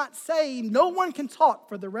is not saying no one can talk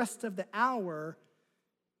for the rest of the hour.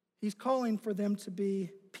 He's calling for them to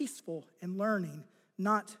be peaceful in learning,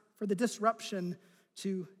 not for the disruption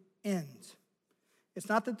to end. It's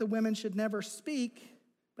not that the women should never speak,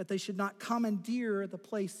 but they should not commandeer the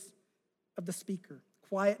place of the speaker.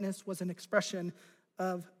 Quietness was an expression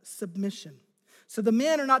of submission. So the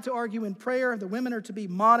men are not to argue in prayer. The women are to be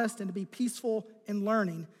modest and to be peaceful in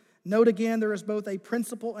learning. Note again, there is both a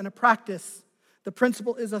principle and a practice. The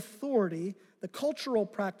principle is authority. The cultural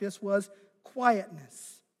practice was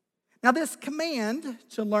quietness. Now, this command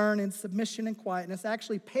to learn in submission and quietness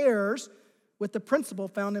actually pairs with the principle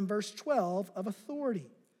found in verse 12 of authority,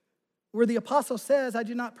 where the apostle says, I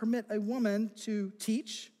do not permit a woman to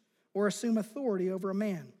teach or assume authority over a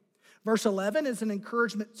man. Verse 11 is an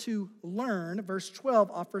encouragement to learn. Verse 12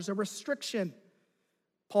 offers a restriction.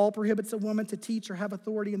 Paul prohibits a woman to teach or have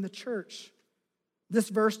authority in the church. This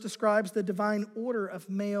verse describes the divine order of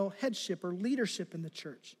male headship or leadership in the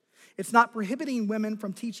church. It's not prohibiting women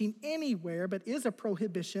from teaching anywhere, but is a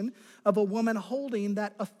prohibition of a woman holding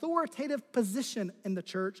that authoritative position in the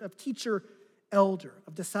church of teacher, elder,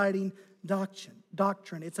 of deciding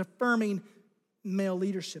doctrine. It's affirming male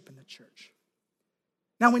leadership in the church.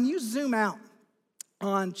 Now, when you zoom out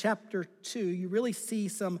on chapter 2, you really see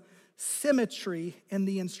some symmetry in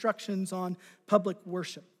the instructions on public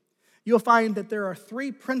worship. You'll find that there are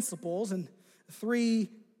 3 principles and 3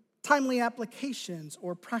 timely applications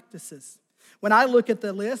or practices. When I look at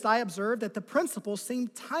the list, I observe that the principles seem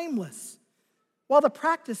timeless, while the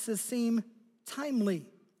practices seem timely.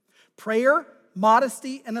 Prayer,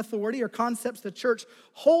 modesty, and authority are concepts the church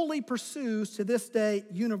wholly pursues to this day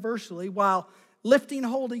universally, while lifting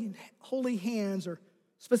holy hands or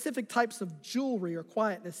specific types of jewelry or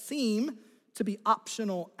quietness seem to be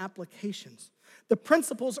optional applications. The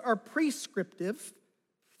principles are prescriptive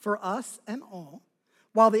for us and all,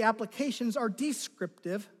 while the applications are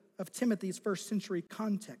descriptive of Timothy's first century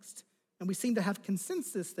context. And we seem to have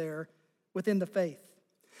consensus there within the faith.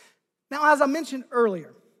 Now, as I mentioned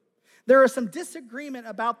earlier, there is some disagreement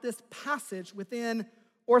about this passage within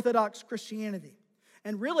Orthodox Christianity.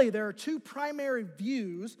 And really, there are 2 primary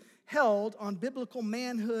views held on biblical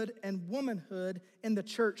manhood and womanhood in the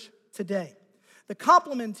church today: the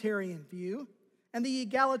complementarian view and the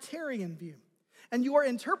egalitarian view. And your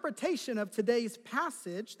interpretation of today's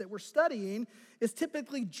passage that we're studying is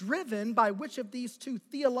typically driven by which of these 2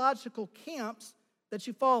 theological camps that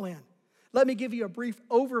you fall in. Let me give you a brief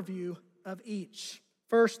overview of each.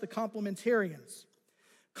 First, the complementarians.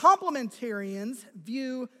 Complementarians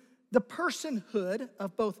view the personhood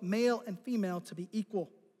of both male and female to be equal,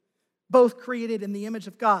 both created in the image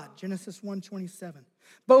of God, Genesis 1:27.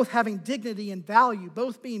 Both having dignity and value,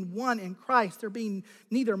 both being one in Christ, there being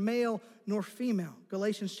neither male nor female,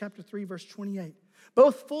 Galatians chapter 3, verse 28.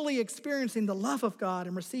 Both fully experiencing the love of God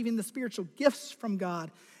and receiving the spiritual gifts from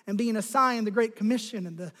God and being assigned the Great Commission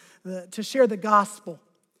and to share the gospel.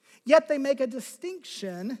 Yet they make a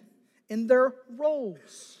distinction in their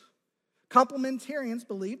roles. Complementarians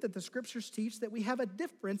believe that the scriptures teach that we have a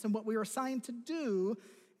difference in what we are assigned to do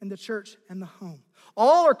in the church and the home.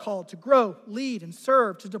 All are called to grow, lead, and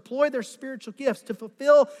serve, to deploy their spiritual gifts, to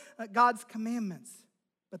fulfill God's commandments.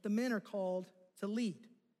 But the men are called to lead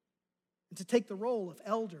and to take the role of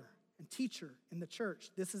elder and teacher in the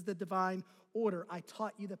church. This is the divine order. I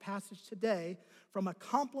taught you the passage today from a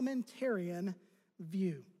complementarian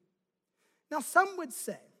view. Now, some would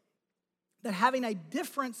say that having a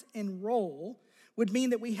difference in role would mean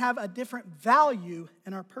that we have a different value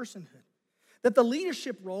in our personhood, that the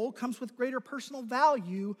leadership role comes with greater personal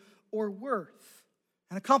value or worth.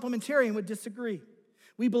 And a complementarian would disagree.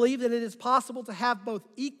 We believe that it is possible to have both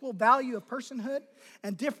equal value of personhood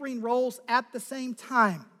and differing roles at the same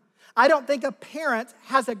time. I don't think a parent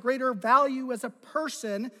has a greater value as a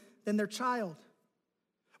person than their child,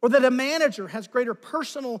 or that a manager has greater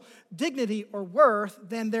personal dignity or worth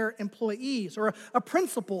than their employees, or a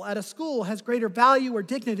principal at a school has greater value or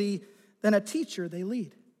dignity than a teacher they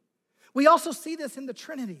lead. We also see this in the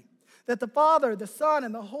Trinity, that the Father, the Son,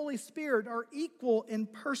 and the Holy Spirit are equal in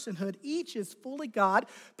personhood. Each is fully God,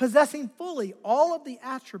 possessing fully all of the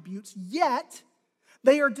attributes, yet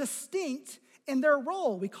they are distinct in their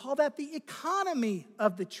role. We call that the economy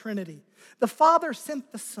of the Trinity. The Father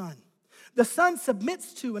sent the Son. The Son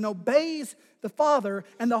submits to and obeys the Father,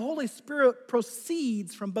 and the Holy Spirit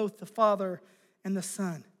proceeds from both the Father and the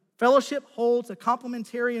Son. Fellowship holds a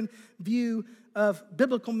complementarian view of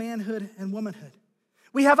biblical manhood and womanhood.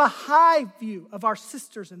 We have a high view of our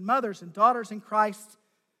sisters and mothers and daughters in Christ,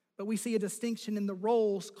 but we see a distinction in the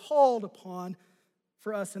roles called upon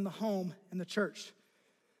for us in the home and the church.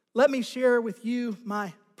 Let me share with you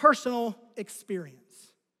my personal experience.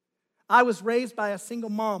 I was raised by a single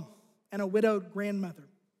mom and a widowed grandmother.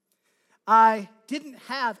 I didn't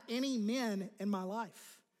have any men in my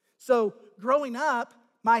life. So growing up,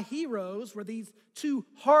 my heroes were these two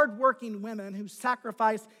hardworking women who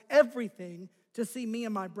sacrificed everything to see me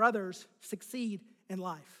and my brothers succeed in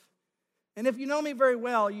life. And if you know me very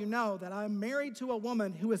well, you know that I'm married to a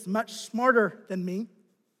woman who is much smarter than me,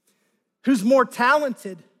 who's more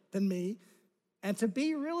talented than me, and to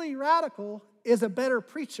be really radical, is a better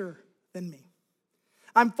preacher than me.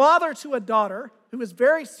 I'm father to a daughter who is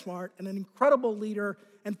very smart and an incredible leader,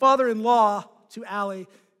 and father-in-law to Allie,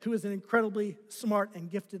 who is an incredibly smart and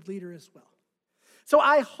gifted leader as well. So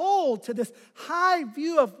I hold to this high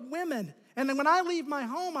view of women. And then when I leave my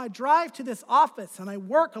home, I drive to this office and I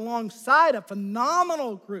work alongside a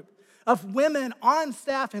phenomenal group of women on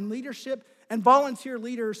staff and leadership and volunteer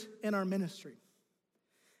leaders in our ministry.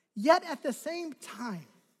 Yet at the same time,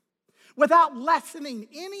 without lessening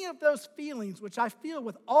any of those feelings, which I feel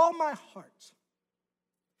with all my heart,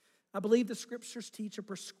 I believe the scriptures teach a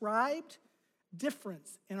prescribed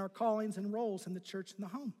difference in our callings and roles in the church and the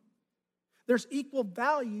home. There's equal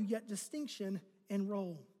value, yet distinction in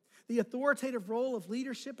role. The authoritative role of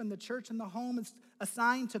leadership in the church and the home is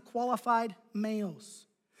assigned to qualified males.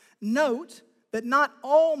 Note that not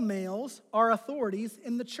all males are authorities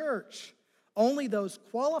in the church, only those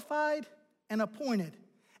qualified and appointed.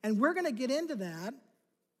 And we're going to get into that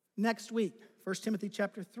next week. 1 Timothy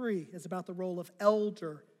chapter 3 is about the role of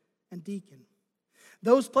elder and deacon.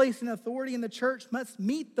 Those placed in authority in the church must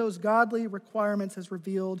meet those godly requirements as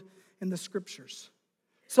revealed in the scriptures.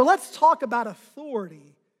 So let's talk about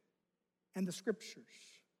authority and the scriptures.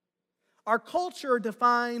 Our culture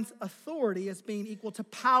defines authority as being equal to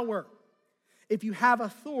power. If you have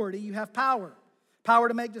authority, you have power. Power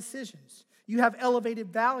to make decisions. You have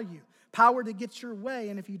elevated value. Power to get your way.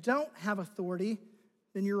 And if you don't have authority,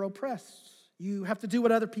 then you're oppressed. You have to do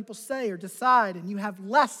what other people say or decide, and you have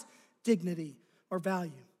less dignity or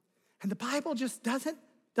value. And the Bible just doesn't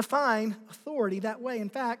define authority that way. In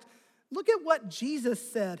fact, look at what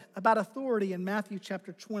Jesus said about authority in Matthew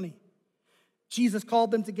chapter 20. Jesus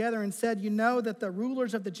called them together and said, "You know that the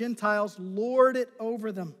rulers of the Gentiles lord it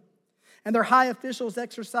over them, and their high officials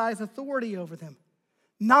exercise authority over them.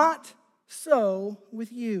 Not so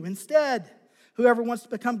with you. Instead, whoever wants to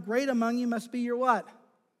become great among you must be your" what?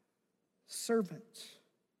 Servant.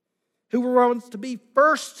 Whoever wants to be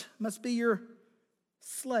first must be your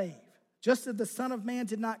slave. Just as the Son of Man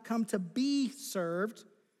did not come to be served,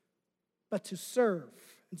 but to serve,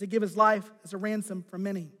 and to give his life as a ransom for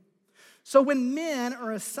many. So when men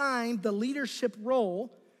are assigned the leadership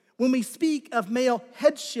role, when we speak of male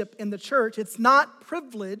headship in the church, it's not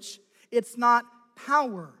privilege, it's not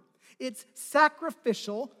power. It's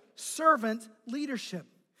sacrificial servant leadership.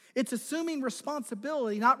 It's assuming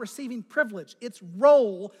responsibility, not receiving privilege. It's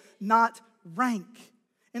role, not rank.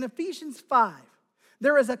 In Ephesians 5,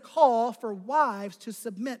 there is a call for wives to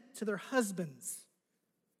submit to their husbands.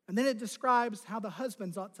 And then it describes how the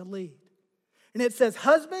husbands ought to lead. And it says,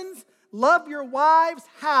 "Husbands, love your wives."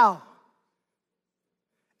 How?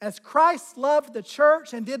 As Christ loved the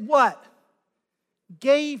church and did what?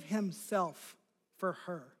 Gave himself for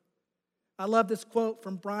her. I love this quote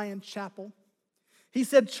from Brian Chappell. He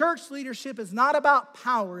said, "Church leadership is not about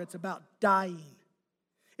power, it's about dying.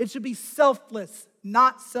 It should be selfless,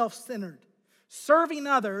 not self-centered. Serving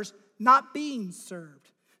others, not being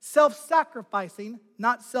served. Self-sacrificing,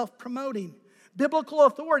 not self-promoting. Biblical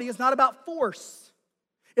authority is not about force.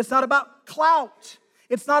 It's not about clout.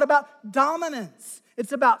 It's not about dominance.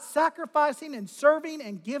 It's about sacrificing and serving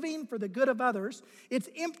and giving for the good of others. It's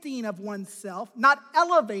emptying of oneself, not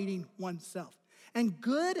elevating oneself. And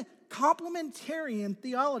good complementarian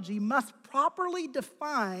theology must properly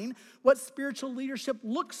define what spiritual leadership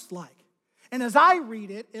looks like. And as I read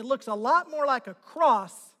it, it looks a lot more like a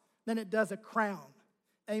cross than it does a crown."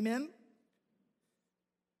 Amen?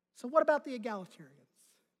 So what about the egalitarians?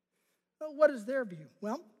 Well, what is their view?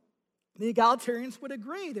 Well, the egalitarians would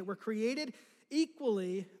agree that we're created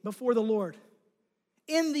equally before the Lord.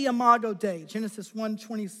 In the Imago Dei, Genesis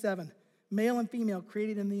 1:27, male and female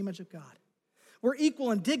created in the image of God. We're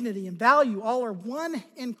equal in dignity and value. All are one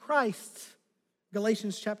in Christ.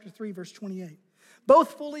 Galatians chapter 3, verse 28.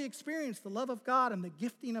 Both fully experience the love of God and the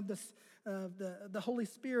gifting of the Holy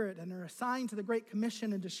Spirit and are assigned to the Great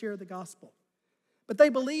Commission and to share the gospel. But they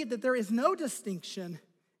believe that there is no distinction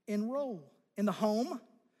in role in the home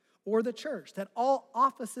or the church, that all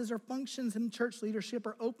offices or functions in church leadership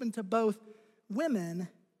are open to both women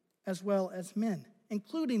as well as men,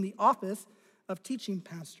 including the office of teaching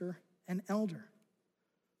pastor and elder.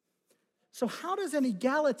 So how does an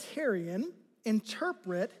egalitarian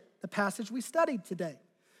interpret the passage we studied today?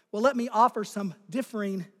 Well, let me offer some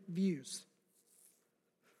differing views.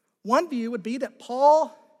 One view would be that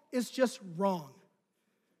Paul is just wrong,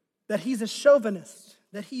 that he's a chauvinist,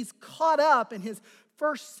 that he's caught up in his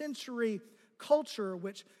first century culture,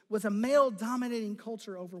 which was a male-dominating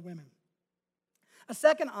culture over women. A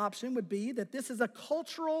second option would be that this is a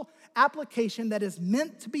cultural application that is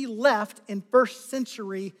meant to be left in first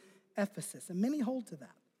century Ephesus, and many hold to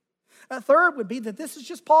that. A third would be that this is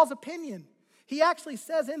just Paul's opinion. He actually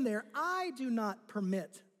says in there, I do not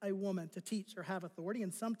permit a woman to teach or have authority,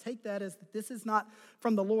 and some take that as that this is not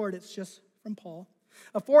from the Lord, it's just from Paul.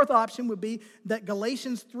 A fourth option would be that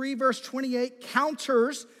Galatians 3 verse 28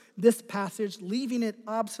 counters this passage, leaving it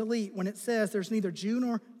obsolete when it says there's neither Jew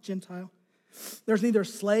nor Gentile, there's neither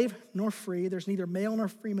slave nor free, there's neither male nor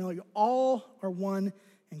female, you all are one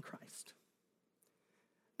in Christ.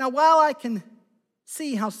 Now, while I can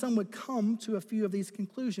see how some would come to a few of these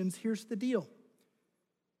conclusions, here's the deal.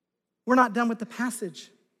 We're not done with the passage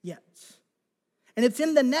yet. And it's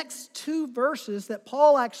in the next two verses that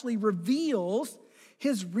Paul actually reveals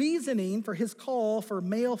his reasoning for his call for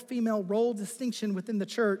male-female role distinction within the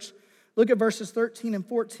church. Look at verses 13 and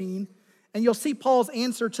 14, and you'll see Paul's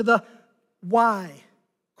answer to the why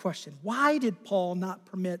question. Why did Paul not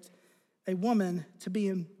permit a woman to be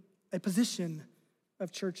in a position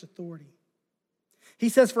of church authority? He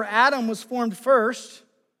says, for Adam was formed first,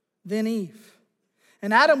 then Eve.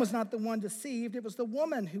 And Adam was not the one deceived, it was the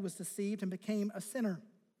woman who was deceived and became a sinner.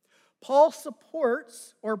 Paul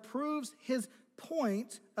supports or proves his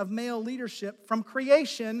point of male leadership from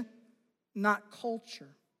creation, not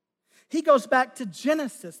culture. He goes back to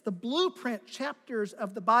Genesis, the blueprint chapters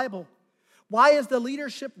of the Bible. Why is the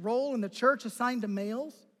leadership role in the church assigned to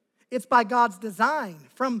males? It's by God's design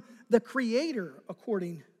from the Creator,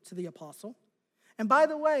 according to the apostle. And by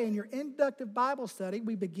the way, in your inductive Bible study,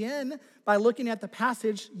 we begin by looking at the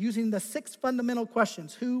passage using the 6 fundamental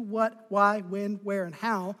questions: who, what, why, when, where, and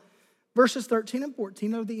how. Verses 13 and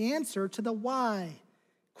 14 are the answer to the why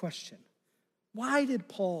question. Why did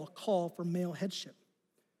Paul call for male headship?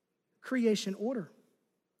 Creation order.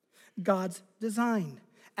 God's design.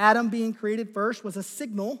 Adam being created first was a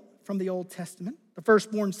signal from the Old Testament, the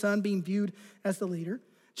firstborn son being viewed as the leader.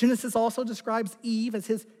 Genesis also describes Eve as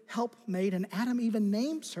his helpmate, and Adam even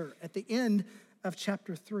names her at the end of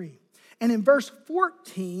chapter 3. And in verse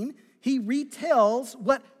 14, he retells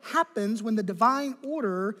what happens when the divine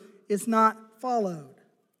order is not followed.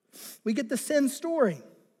 We get the sin story.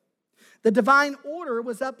 The divine order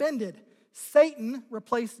was upended. Satan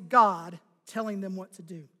replaced God telling them what to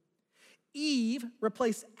do. Eve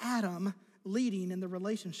replaced Adam leading in the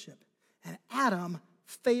relationship. And Adam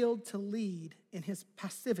failed to lead in his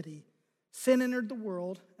passivity. Sin entered the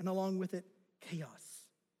world, and along with it, chaos.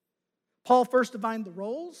 Paul first defined the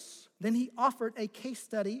roles, then he offered a case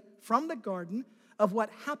study from the garden of what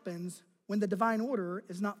happens when the divine order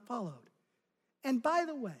is not followed. And by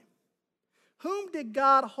the way, whom did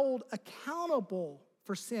God hold accountable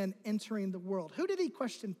for sin entering the world? Who did he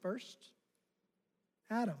question first?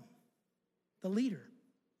 Adam, the leader.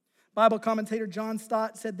 Bible commentator John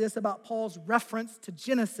Stott said this about Paul's reference to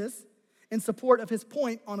Genesis in support of his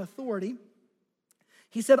point on authority.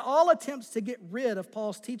 He said, all attempts to get rid of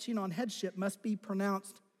Paul's teaching on headship must be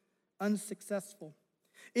pronounced unsuccessful.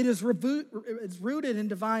 It is rooted in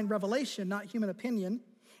divine revelation, not human opinion,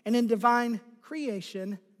 and in divine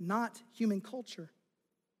creation, not human culture.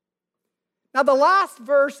 Now, the last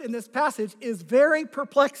verse in this passage is very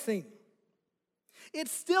perplexing.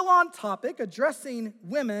 It's still on topic, addressing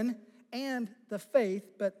women and the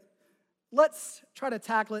faith, but let's try to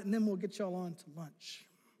tackle it, and then we'll get y'all on to lunch.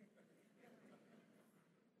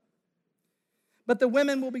 But the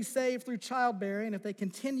women will be saved through childbearing if they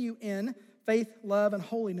continue in faith, love, and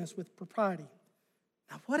holiness with propriety.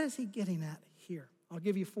 Now, what is he getting at here? I'll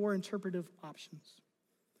give you 4 interpretive options.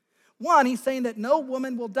 1, he's saying that no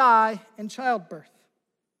woman will die in childbirth.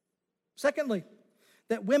 Secondly,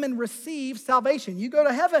 that women receive salvation. You go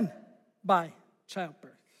to heaven by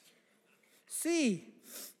childbirth. C,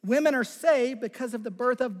 women are saved because of the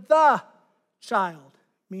birth of the child,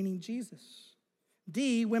 meaning Jesus.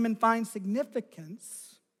 D, women find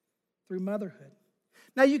significance through motherhood.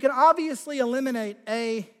 Now, you can obviously eliminate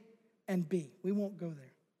A and B. We won't go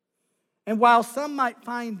there. And while some might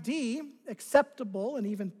find D acceptable and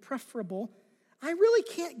even preferable, I really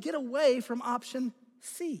can't get away from option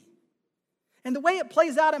C. And the way it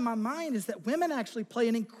plays out in my mind is that women actually play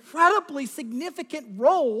an incredibly significant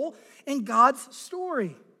role in God's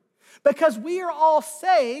story. Because we are all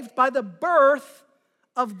saved by the birth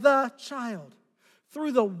of the child.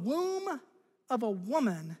 Through the womb of a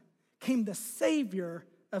woman came the Savior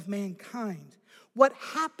of mankind. What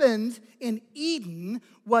happened in Eden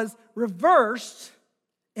was reversed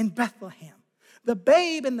in Bethlehem. The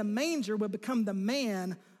babe in the manger would become the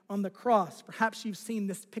man on the cross. Perhaps you've seen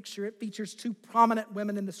this picture. It features two prominent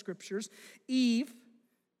women in the scriptures, Eve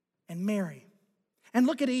and Mary. And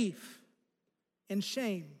look at Eve in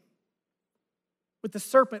shame, with the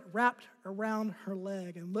serpent wrapped around her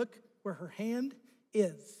leg. And look where her hand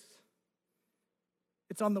is.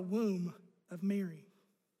 It's on the womb of Mary.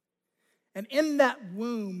 And in that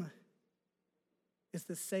womb is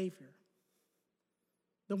the Savior,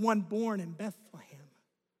 the one born in Bethlehem,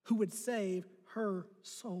 who would save her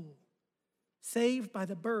soul. Saved by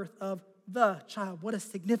the birth of the child. What a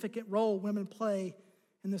significant role women play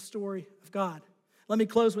in the story of God. Let me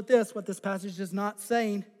close with this, what this passage is not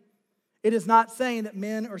saying. It is not saying that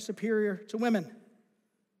men are superior to women.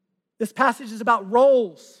 This passage is about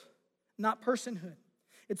roles, not personhood.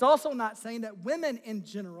 It's also not saying that women in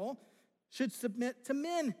general should submit to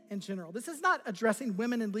men in general. This is not addressing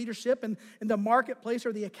women in leadership in the marketplace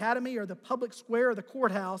or the academy or the public square or the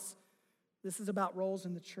courthouse. This is about roles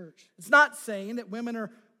in the church. It's not saying that women are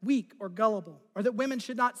weak or gullible, or that women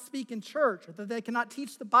should not speak in church, or that they cannot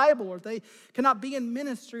teach the Bible, or they cannot be in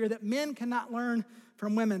ministry, or that men cannot learn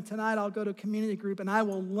from women. Tonight I'll go to a community group and I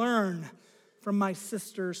will learn from my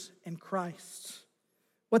sisters in Christ.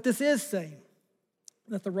 What this is saying,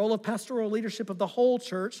 that the role of pastoral leadership of the whole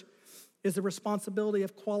church is the responsibility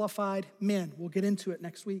of qualified men. We'll get into it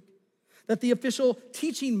next week. That the official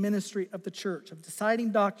teaching ministry of the church, of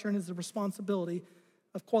deciding doctrine, is the responsibility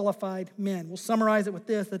of qualified men. We'll summarize it with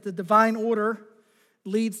this, that the divine order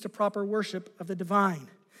leads to proper worship of the divine.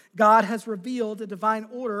 God has revealed a divine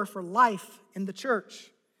order for life in the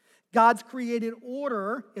church. God's created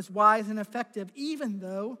order is wise and effective, even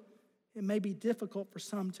though it may be difficult for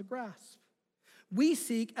some to grasp. We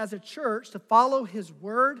seek as a church to follow His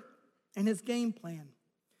word and His game plan.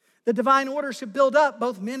 The divine order should build up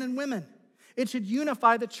both men and women. It should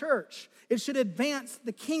unify the church. It should advance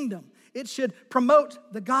the kingdom. It should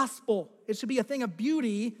promote the gospel. It should be a thing of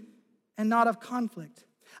beauty and not of conflict.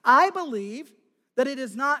 I believe that it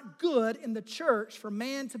is not good in the church for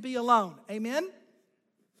man to be alone. Amen?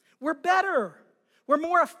 We're better. We're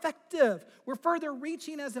more effective. We're further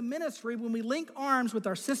reaching as a ministry when we link arms with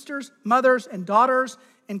our sisters, mothers, and daughters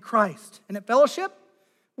in Christ. And at Fellowship,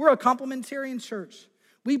 we're a complementarian church.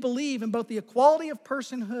 We believe in both the equality of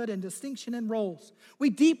personhood and distinction in roles.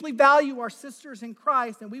 We deeply value our sisters in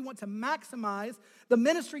Christ, and we want to maximize the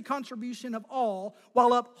ministry contribution of all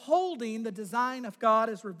while upholding the design of God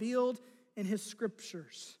as revealed in His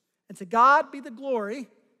scriptures. And to God be the glory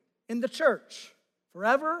in the church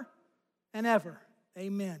forever and ever.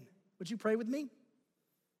 Amen. Would you pray with me?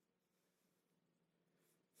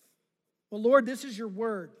 Well, Lord, this is your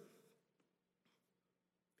word.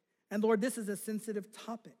 And Lord, this is a sensitive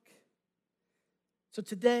topic. So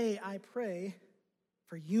today I pray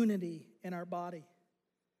for unity in our body.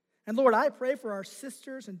 And Lord, I pray for our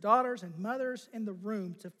sisters and daughters and mothers in the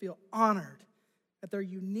room to feel honored at their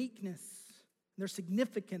uniqueness and their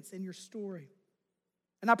significance in your story.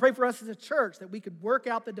 And I pray for us as a church that we could work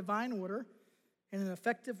out the divine order in an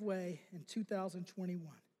effective way in 2021.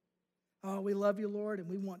 Oh, we love you, Lord, and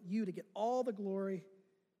we want you to get all the glory.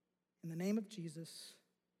 In the name of Jesus,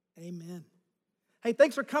 amen. Hey,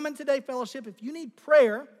 thanks for coming today, Fellowship. If you need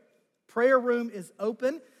prayer, prayer room is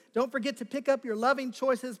open. Don't forget to pick up your Loving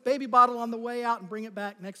Choices baby bottle on the way out and bring it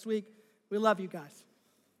back next week. We love you guys.